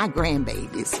cheeks of my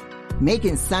grandbabies,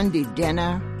 making Sunday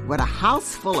dinner with a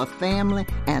house full of family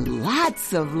and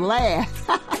lots of laughs.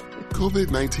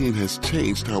 COVID-19 has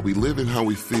changed how we live and how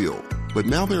we feel, but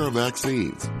now there are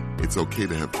vaccines. It's okay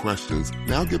to have questions.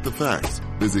 Now get the facts.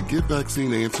 Visit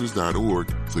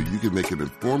GetVaccineAnswers.org so you can make an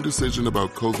informed decision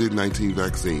about COVID-19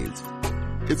 vaccines.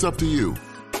 It's up to you.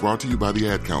 Brought to you by the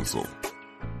Ad Council.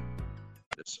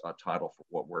 Title for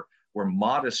what we're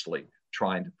modestly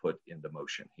trying to put into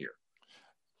motion here.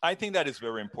 I think that is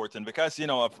very important because,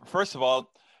 first of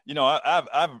all,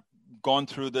 I've gone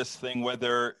through this thing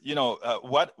whether,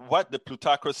 what the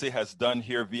plutocracy has done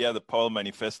here via the Powell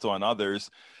Manifesto and others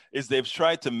is they've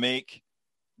tried to make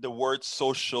the word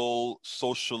socialism,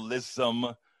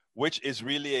 which is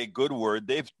really a good word,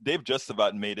 they've just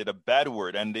about made it a bad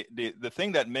word. And the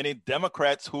thing that many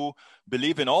Democrats who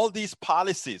believe in all these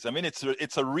policies, I mean, it's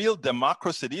a real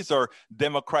democracy. These are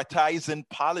democratizing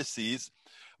policies.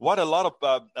 What a lot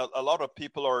of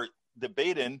people are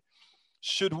debating,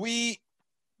 should we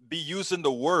be using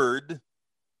the word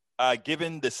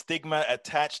given the stigma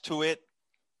attached to it,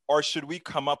 or should we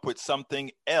come up with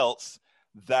something else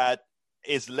that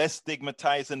is less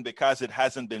stigmatizing because it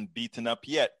hasn't been beaten up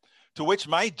yet? To which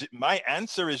my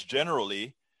answer is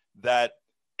generally that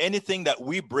anything that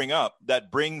we bring up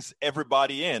that brings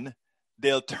everybody in,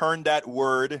 they'll turn that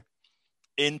word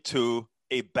into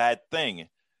a bad thing.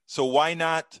 So why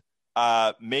not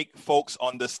make folks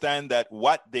understand that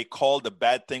what they called a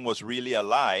bad thing was really a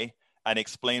lie, and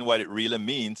explain what it really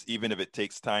means, even if it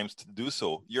takes time to do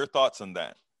so? Your thoughts on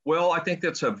that? Well, I think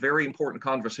that's a very important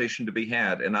conversation to be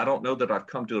had. And I don't know that I've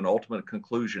come to an ultimate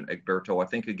conclusion, Egberto. I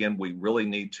think, again, we really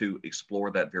need to explore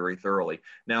that very thoroughly.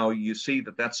 Now, you see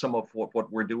that that's some of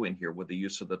what we're doing here with the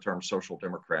use of the term social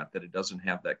democrat, that it doesn't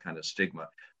have that kind of stigma.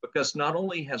 Because not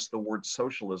only has the word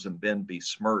socialism been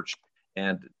besmirched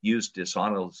and used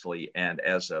dishonestly and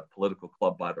as a political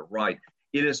club by the right,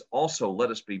 it is also, let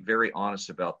us be very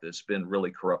honest about this, been really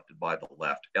corrupted by the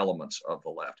left, elements of the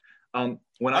left.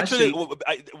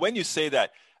 When you say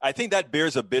that, I think that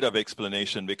bears a bit of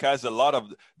explanation, because a lot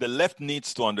of the left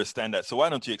needs to understand that. So why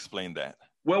don't you explain that?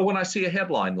 Well, when I see a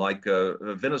headline like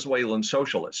Venezuelan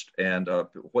socialist and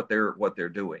what they're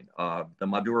doing, the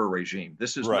Maduro regime,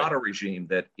 this is not a regime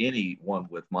that anyone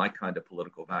with my kind of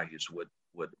political values would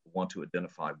want to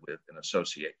identify with and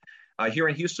associate. Here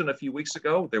in Houston a few weeks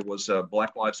ago, there was a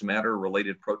Black Lives Matter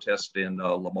related protest in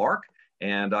Lamarck.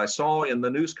 And I saw in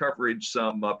the news coverage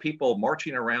some people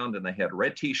marching around, and they had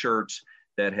red T-shirts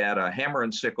that had a hammer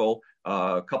and sickle.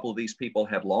 A couple of these people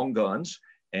had long guns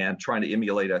and trying to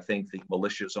emulate, I think, the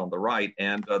militias on the right.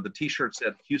 And the T-shirt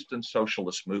said Houston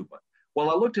Socialist Movement.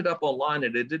 Well, I looked it up online,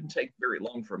 and it didn't take very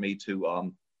long for me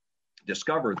to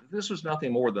discover that this was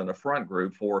nothing more than a front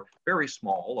group for very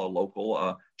small, a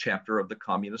local chapter of the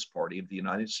Communist Party of the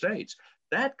United States.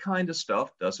 That kind of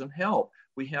stuff doesn't help.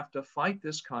 We have to fight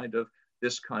this kind of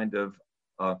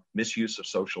misuse of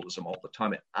socialism all the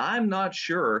time. And I'm not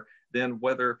sure then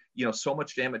whether, so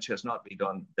much damage has not been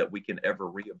done that we can ever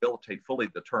rehabilitate fully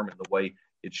the term in the way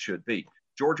it should be.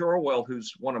 George Orwell,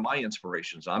 who's one of my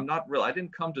inspirations, I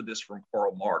didn't come to this from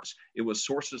Karl Marx. It was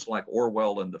sources like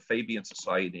Orwell and the Fabian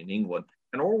Society in England.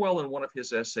 And Orwell, in one of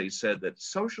his essays, said that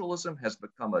socialism has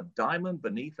become a diamond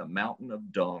beneath a mountain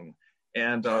of dung.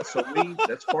 And so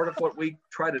that's part of what we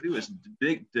try to do, is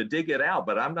dig it out.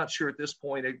 But I'm not sure at this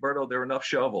point, Egberto, there are enough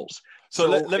shovels. So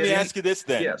let me ask you this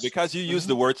then, yes. Because you use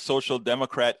the word social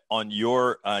democrat on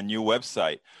your new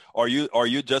website. Are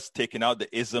you just taking out the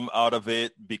ism out of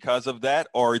it because of that?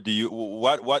 Or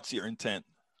what's your intent?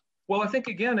 Well, I think,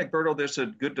 again, Egberto, there's a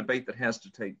good debate that has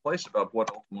to take place about what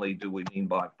ultimately do we mean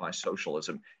by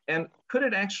socialism. And could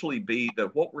it actually be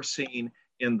that what we're seeing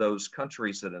in those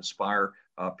countries that inspire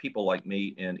people like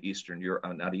me in Eastern Europe,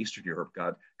 not Eastern Europe,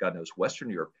 God knows Western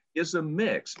Europe, is a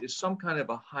mix, is some kind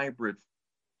of a hybrid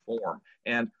form.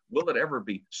 And will it ever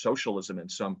be socialism in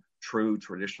some true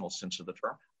traditional sense of the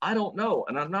term? I don't know.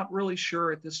 And I'm not really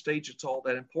sure at this stage it's all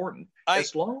that important.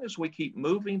 As long as we keep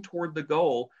moving toward the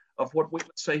goal of what we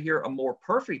would say here, a more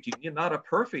perfect union, not a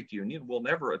perfect union, we'll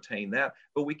never attain that,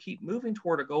 but we keep moving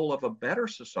toward a goal of a better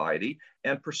society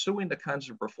and pursuing the kinds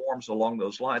of reforms along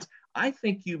those lines. I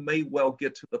think you may well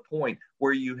get to the point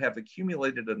where you have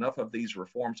accumulated enough of these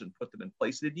reforms and put them in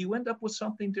place that you end up with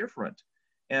something different.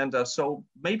 And so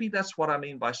maybe that's what I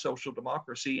mean by social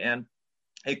democracy. And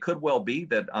it could well be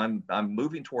that I'm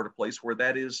moving toward a place where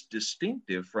that is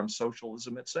distinctive from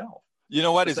socialism itself. You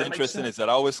know what is interesting is that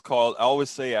I always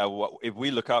say, if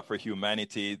we look out for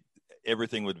humanity,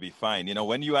 everything would be fine.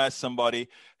 When you ask somebody,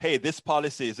 hey, this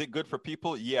policy, is it good for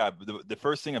people? Yeah. The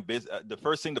first thing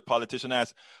the politician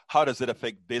asks, how does it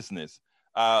affect business?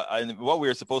 And what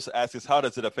we're supposed to ask is, how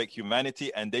does it affect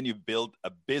humanity? And then you build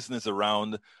a business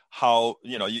around how,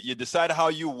 you decide how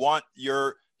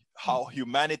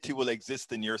humanity will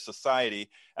exist in your society,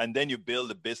 and then you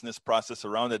build a business process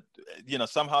around it.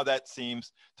 Somehow that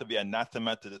seems to be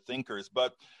anathema to the thinkers.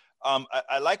 But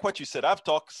I like what you said. I've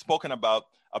spoken about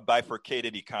a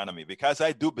bifurcated economy, because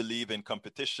I do believe in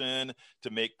competition to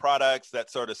make products, that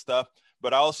sort of stuff.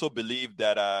 But I also believe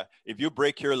that if you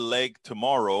break your leg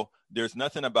tomorrow, there's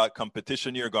nothing about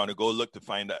competition. You're going to go look to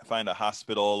find a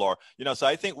hospital, or, so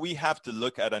I think we have to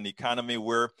look at an economy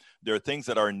where there are things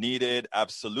that are needed,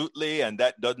 absolutely, and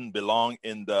that doesn't belong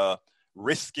in the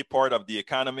risky part of the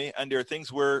economy. And there are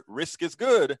things where risk is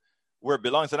good, where it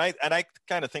belongs. And I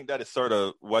kind of think that is sort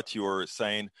of what you were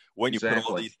saying when you put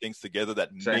all these things together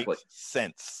that makes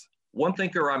sense. One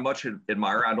thinker I much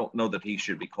admire, I don't know that he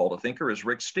should be called a thinker, is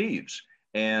Rick Steves.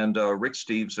 And Rick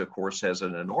Steves, of course, has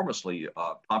an enormously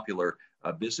popular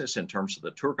business in terms of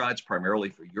the tour guides, primarily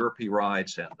for Europe he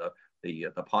rides, and the the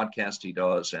podcast he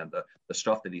does and the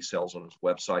stuff that he sells on his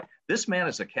website. This man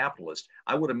is a capitalist.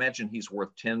 I would imagine he's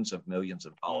worth tens of millions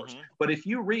of dollars. But if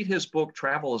you read his book,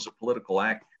 Travel as a Political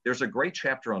Act, there's a great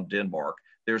chapter on Denmark.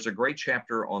 There's a great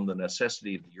chapter on the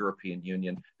necessity of the European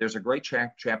Union. There's a great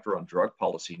chapter on drug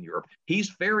policy in Europe.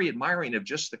 He's very admiring of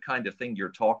just the kind of thing you're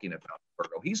talking about,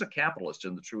 Virgo. He's a capitalist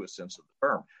in the truest sense of the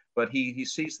term, but he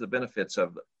sees the benefits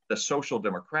of the social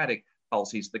democratic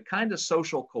policies, the kind of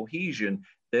social cohesion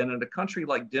that in a country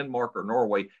like Denmark or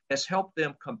Norway has helped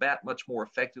them combat much more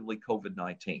effectively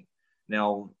COVID-19.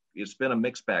 Now, it's been a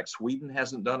mixed bag. Sweden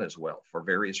hasn't done as well for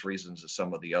various reasons as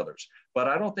some of the others. But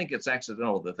I don't think it's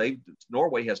accidental that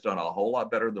Norway has done a whole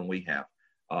lot better than we have.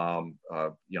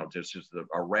 There's just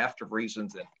a raft of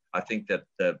reasons. And I think that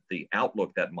the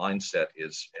outlook, that mindset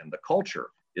is, and the culture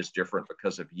is different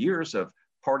because of years of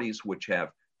parties which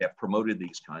have promoted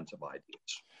these kinds of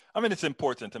ideas. I mean, it's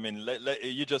important. I mean,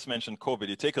 you just mentioned COVID.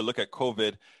 You take a look at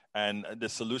COVID and the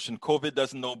solution. COVID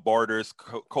doesn't know borders.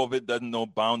 COVID doesn't know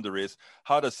boundaries.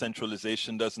 How does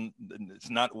centralization it's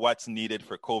not what's needed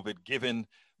for COVID, given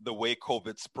the way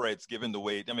COVID spreads, given the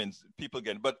way, people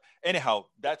get, but anyhow,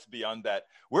 that's beyond that.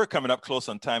 We're coming up close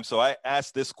on time. So I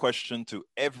ask this question to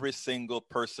every single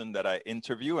person that I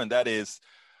interview, and that is,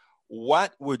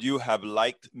 what would you have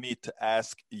liked me to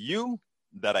ask you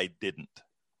that I didn't?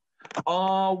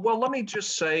 Well, let me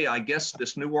just say, I guess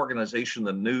this new organization,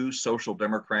 the New Social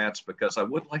Democrats, because I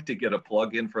would like to get a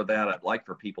plug in for that. I'd like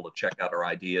for people to check out our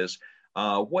ideas.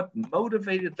 What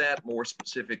motivated that more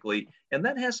specifically, and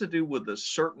that has to do with the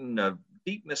certain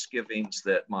deep misgivings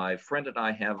that my friend and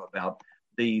I have about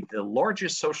the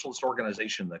largest socialist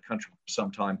organization in the country for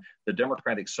some time, the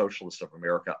Democratic Socialists of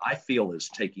America, I feel is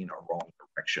taking a wrong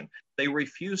direction. They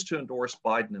refuse to endorse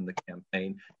Biden in the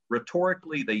campaign.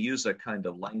 Rhetorically, they use a kind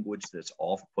of language that's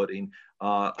off-putting.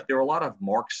 There are a lot of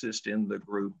Marxists in the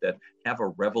group that have a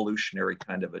revolutionary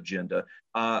kind of agenda.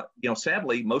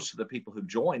 Sadly, most of the people who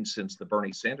joined since the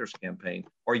Bernie Sanders campaign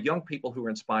are young people who are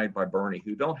inspired by Bernie,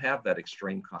 who don't have that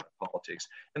extreme kind of politics.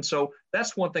 And so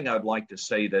that's one thing I'd like to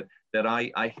say, that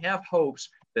I have hopes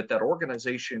that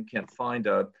organization can find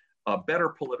a better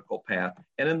political path.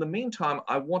 And in the meantime,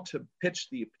 I want to pitch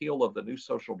the appeal of the New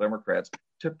Social Democrats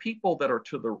to people that are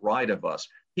to the right of us,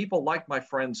 people like my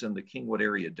friends in the Kingwood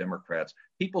area Democrats,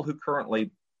 people who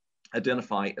currently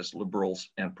identify as liberals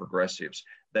and progressives,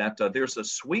 that there's a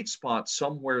sweet spot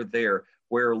somewhere there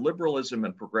where liberalism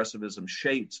and progressivism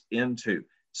shades into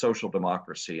social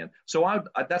democracy. And so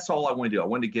that's all I want to do. I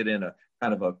want to get in a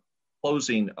kind of a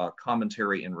closing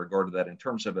commentary in regard to that in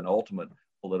terms of an ultimate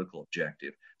political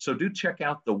objective. So do check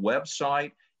out the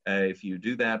website. If you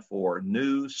do that for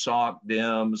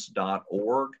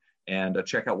newsocdems.org and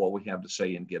check out what we have to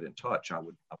say and get in touch, I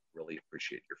would really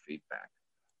appreciate your feedback.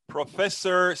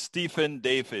 Professor Stephen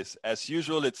Davis, as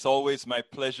usual, it's always my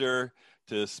pleasure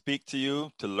to speak to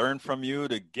you, to learn from you,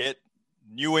 to get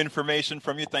new information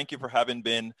from you. Thank you for having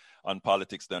been on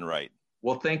Politics Done Right.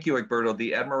 Well, thank you, Egberto.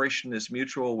 The admiration is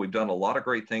mutual. We've done a lot of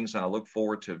great things, and I look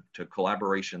forward to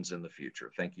collaborations in the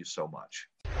future. Thank you so much.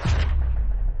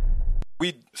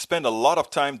 We spend a lot of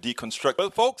time deconstructing.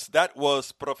 Well, folks, that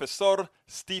was Professor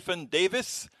Stephen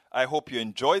Davis. I hope you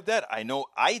enjoyed that. I know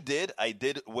I did. I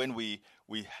did when we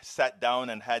sat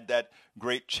down and had that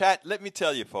great chat. Let me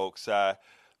tell you, folks,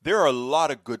 there are a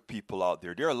lot of good people out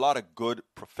there. There are a lot of good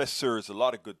professors, a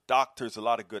lot of good doctors, a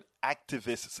lot of good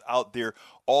activists out there,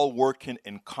 all working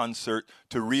in concert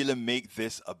to really make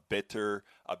this a better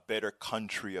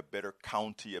country, a better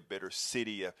county, a better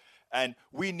city. And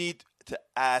we need to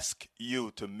ask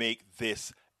you to make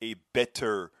this a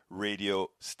better radio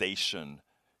station,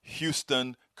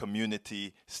 Houston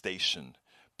Community Station.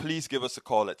 Please give us a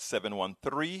call at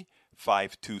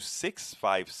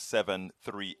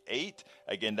 713-526-5738.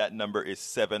 Again, that number is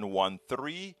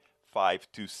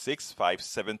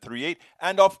 713-526-5738.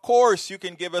 And of course, you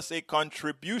can give us a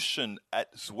contribution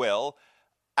as well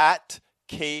at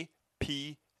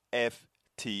kpft.org.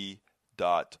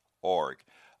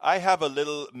 I have a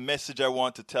little message I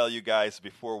want to tell you guys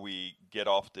before we get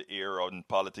off the air on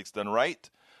Politics Done Right.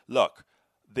 Look,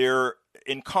 there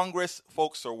in Congress,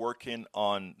 folks are working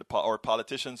on, or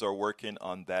politicians are working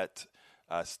on that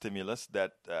stimulus,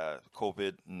 that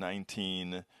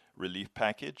COVID-19 relief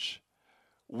package.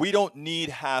 We don't need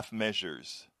half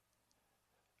measures,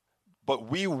 but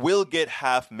we will get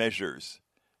half measures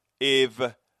if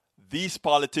these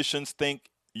politicians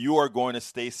think you are going to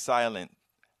stay silent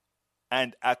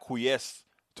and acquiesce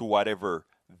to whatever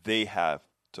they have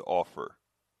to offer.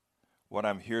 What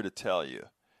I'm here to tell you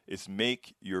is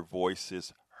make your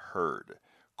voices heard.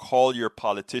 Call your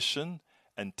politician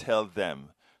and tell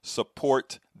them,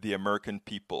 support the American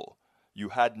people. you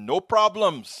had no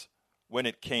problems when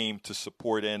it came to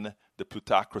supporting the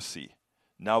plutocracy.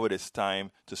 Now it is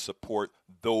time to support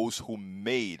those who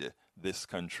made this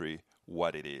country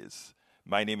what it is.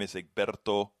 My name is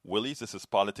Egberto Willies. This is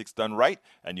Politics Done Right,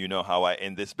 and you know how I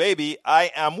end this baby. I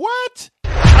am what?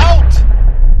 Out!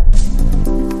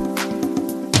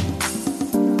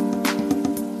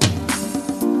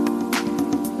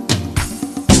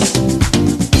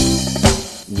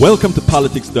 Welcome to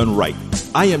Politics Done Right.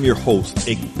 I am your host,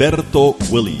 Egberto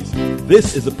Willies.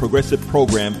 This is a progressive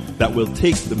program that will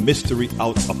take the mystery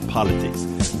out of politics.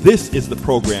 This is the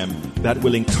program that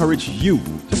will encourage you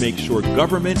to make sure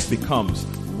government becomes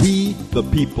we the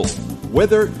people.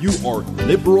 Whether you are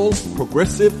liberal,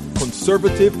 progressive,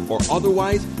 conservative, or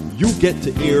otherwise, you get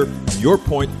to air your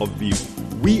point of view.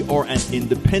 We are an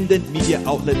independent media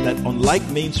outlet that, unlike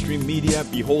mainstream media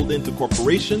beholden to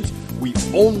corporations, we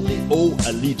only owe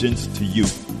allegiance to you.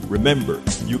 Remember,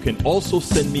 you can also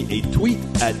send me a tweet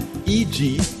at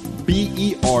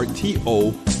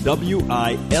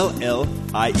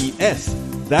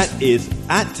EGBERTOWILLIES. That is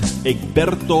at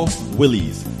Egberto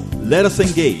Willies. Let us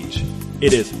engage.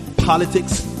 It is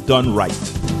Politics Done Right.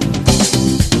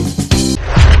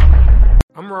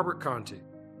 I'm Robert Conti,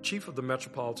 Chief of the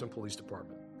Metropolitan Police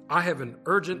Department. I have an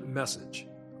urgent message.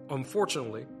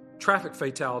 Unfortunately, traffic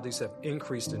fatalities have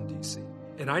increased in D.C.,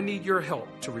 and I need your help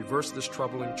to reverse this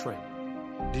troubling trend.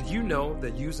 Did you know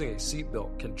that using a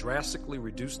seatbelt can drastically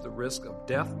reduce the risk of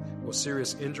death or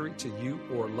serious injury to you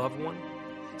or a loved one?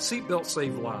 Seatbelts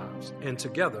save lives, and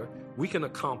together we can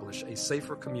accomplish a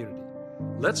safer community.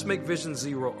 Let's make Vision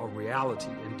Zero a reality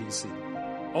in D.C.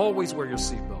 Always wear your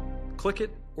seatbelt. Click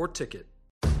it or ticket.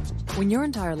 When your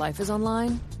entire life is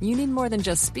online, you need more than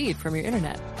just speed from your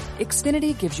internet.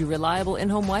 Xfinity gives you reliable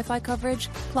in-home Wi-Fi coverage,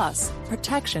 plus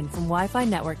protection from Wi-Fi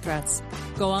network threats.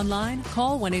 Go online,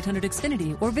 call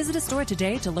 1-800-XFINITY, or visit a store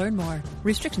today to learn more.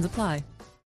 Restrictions apply.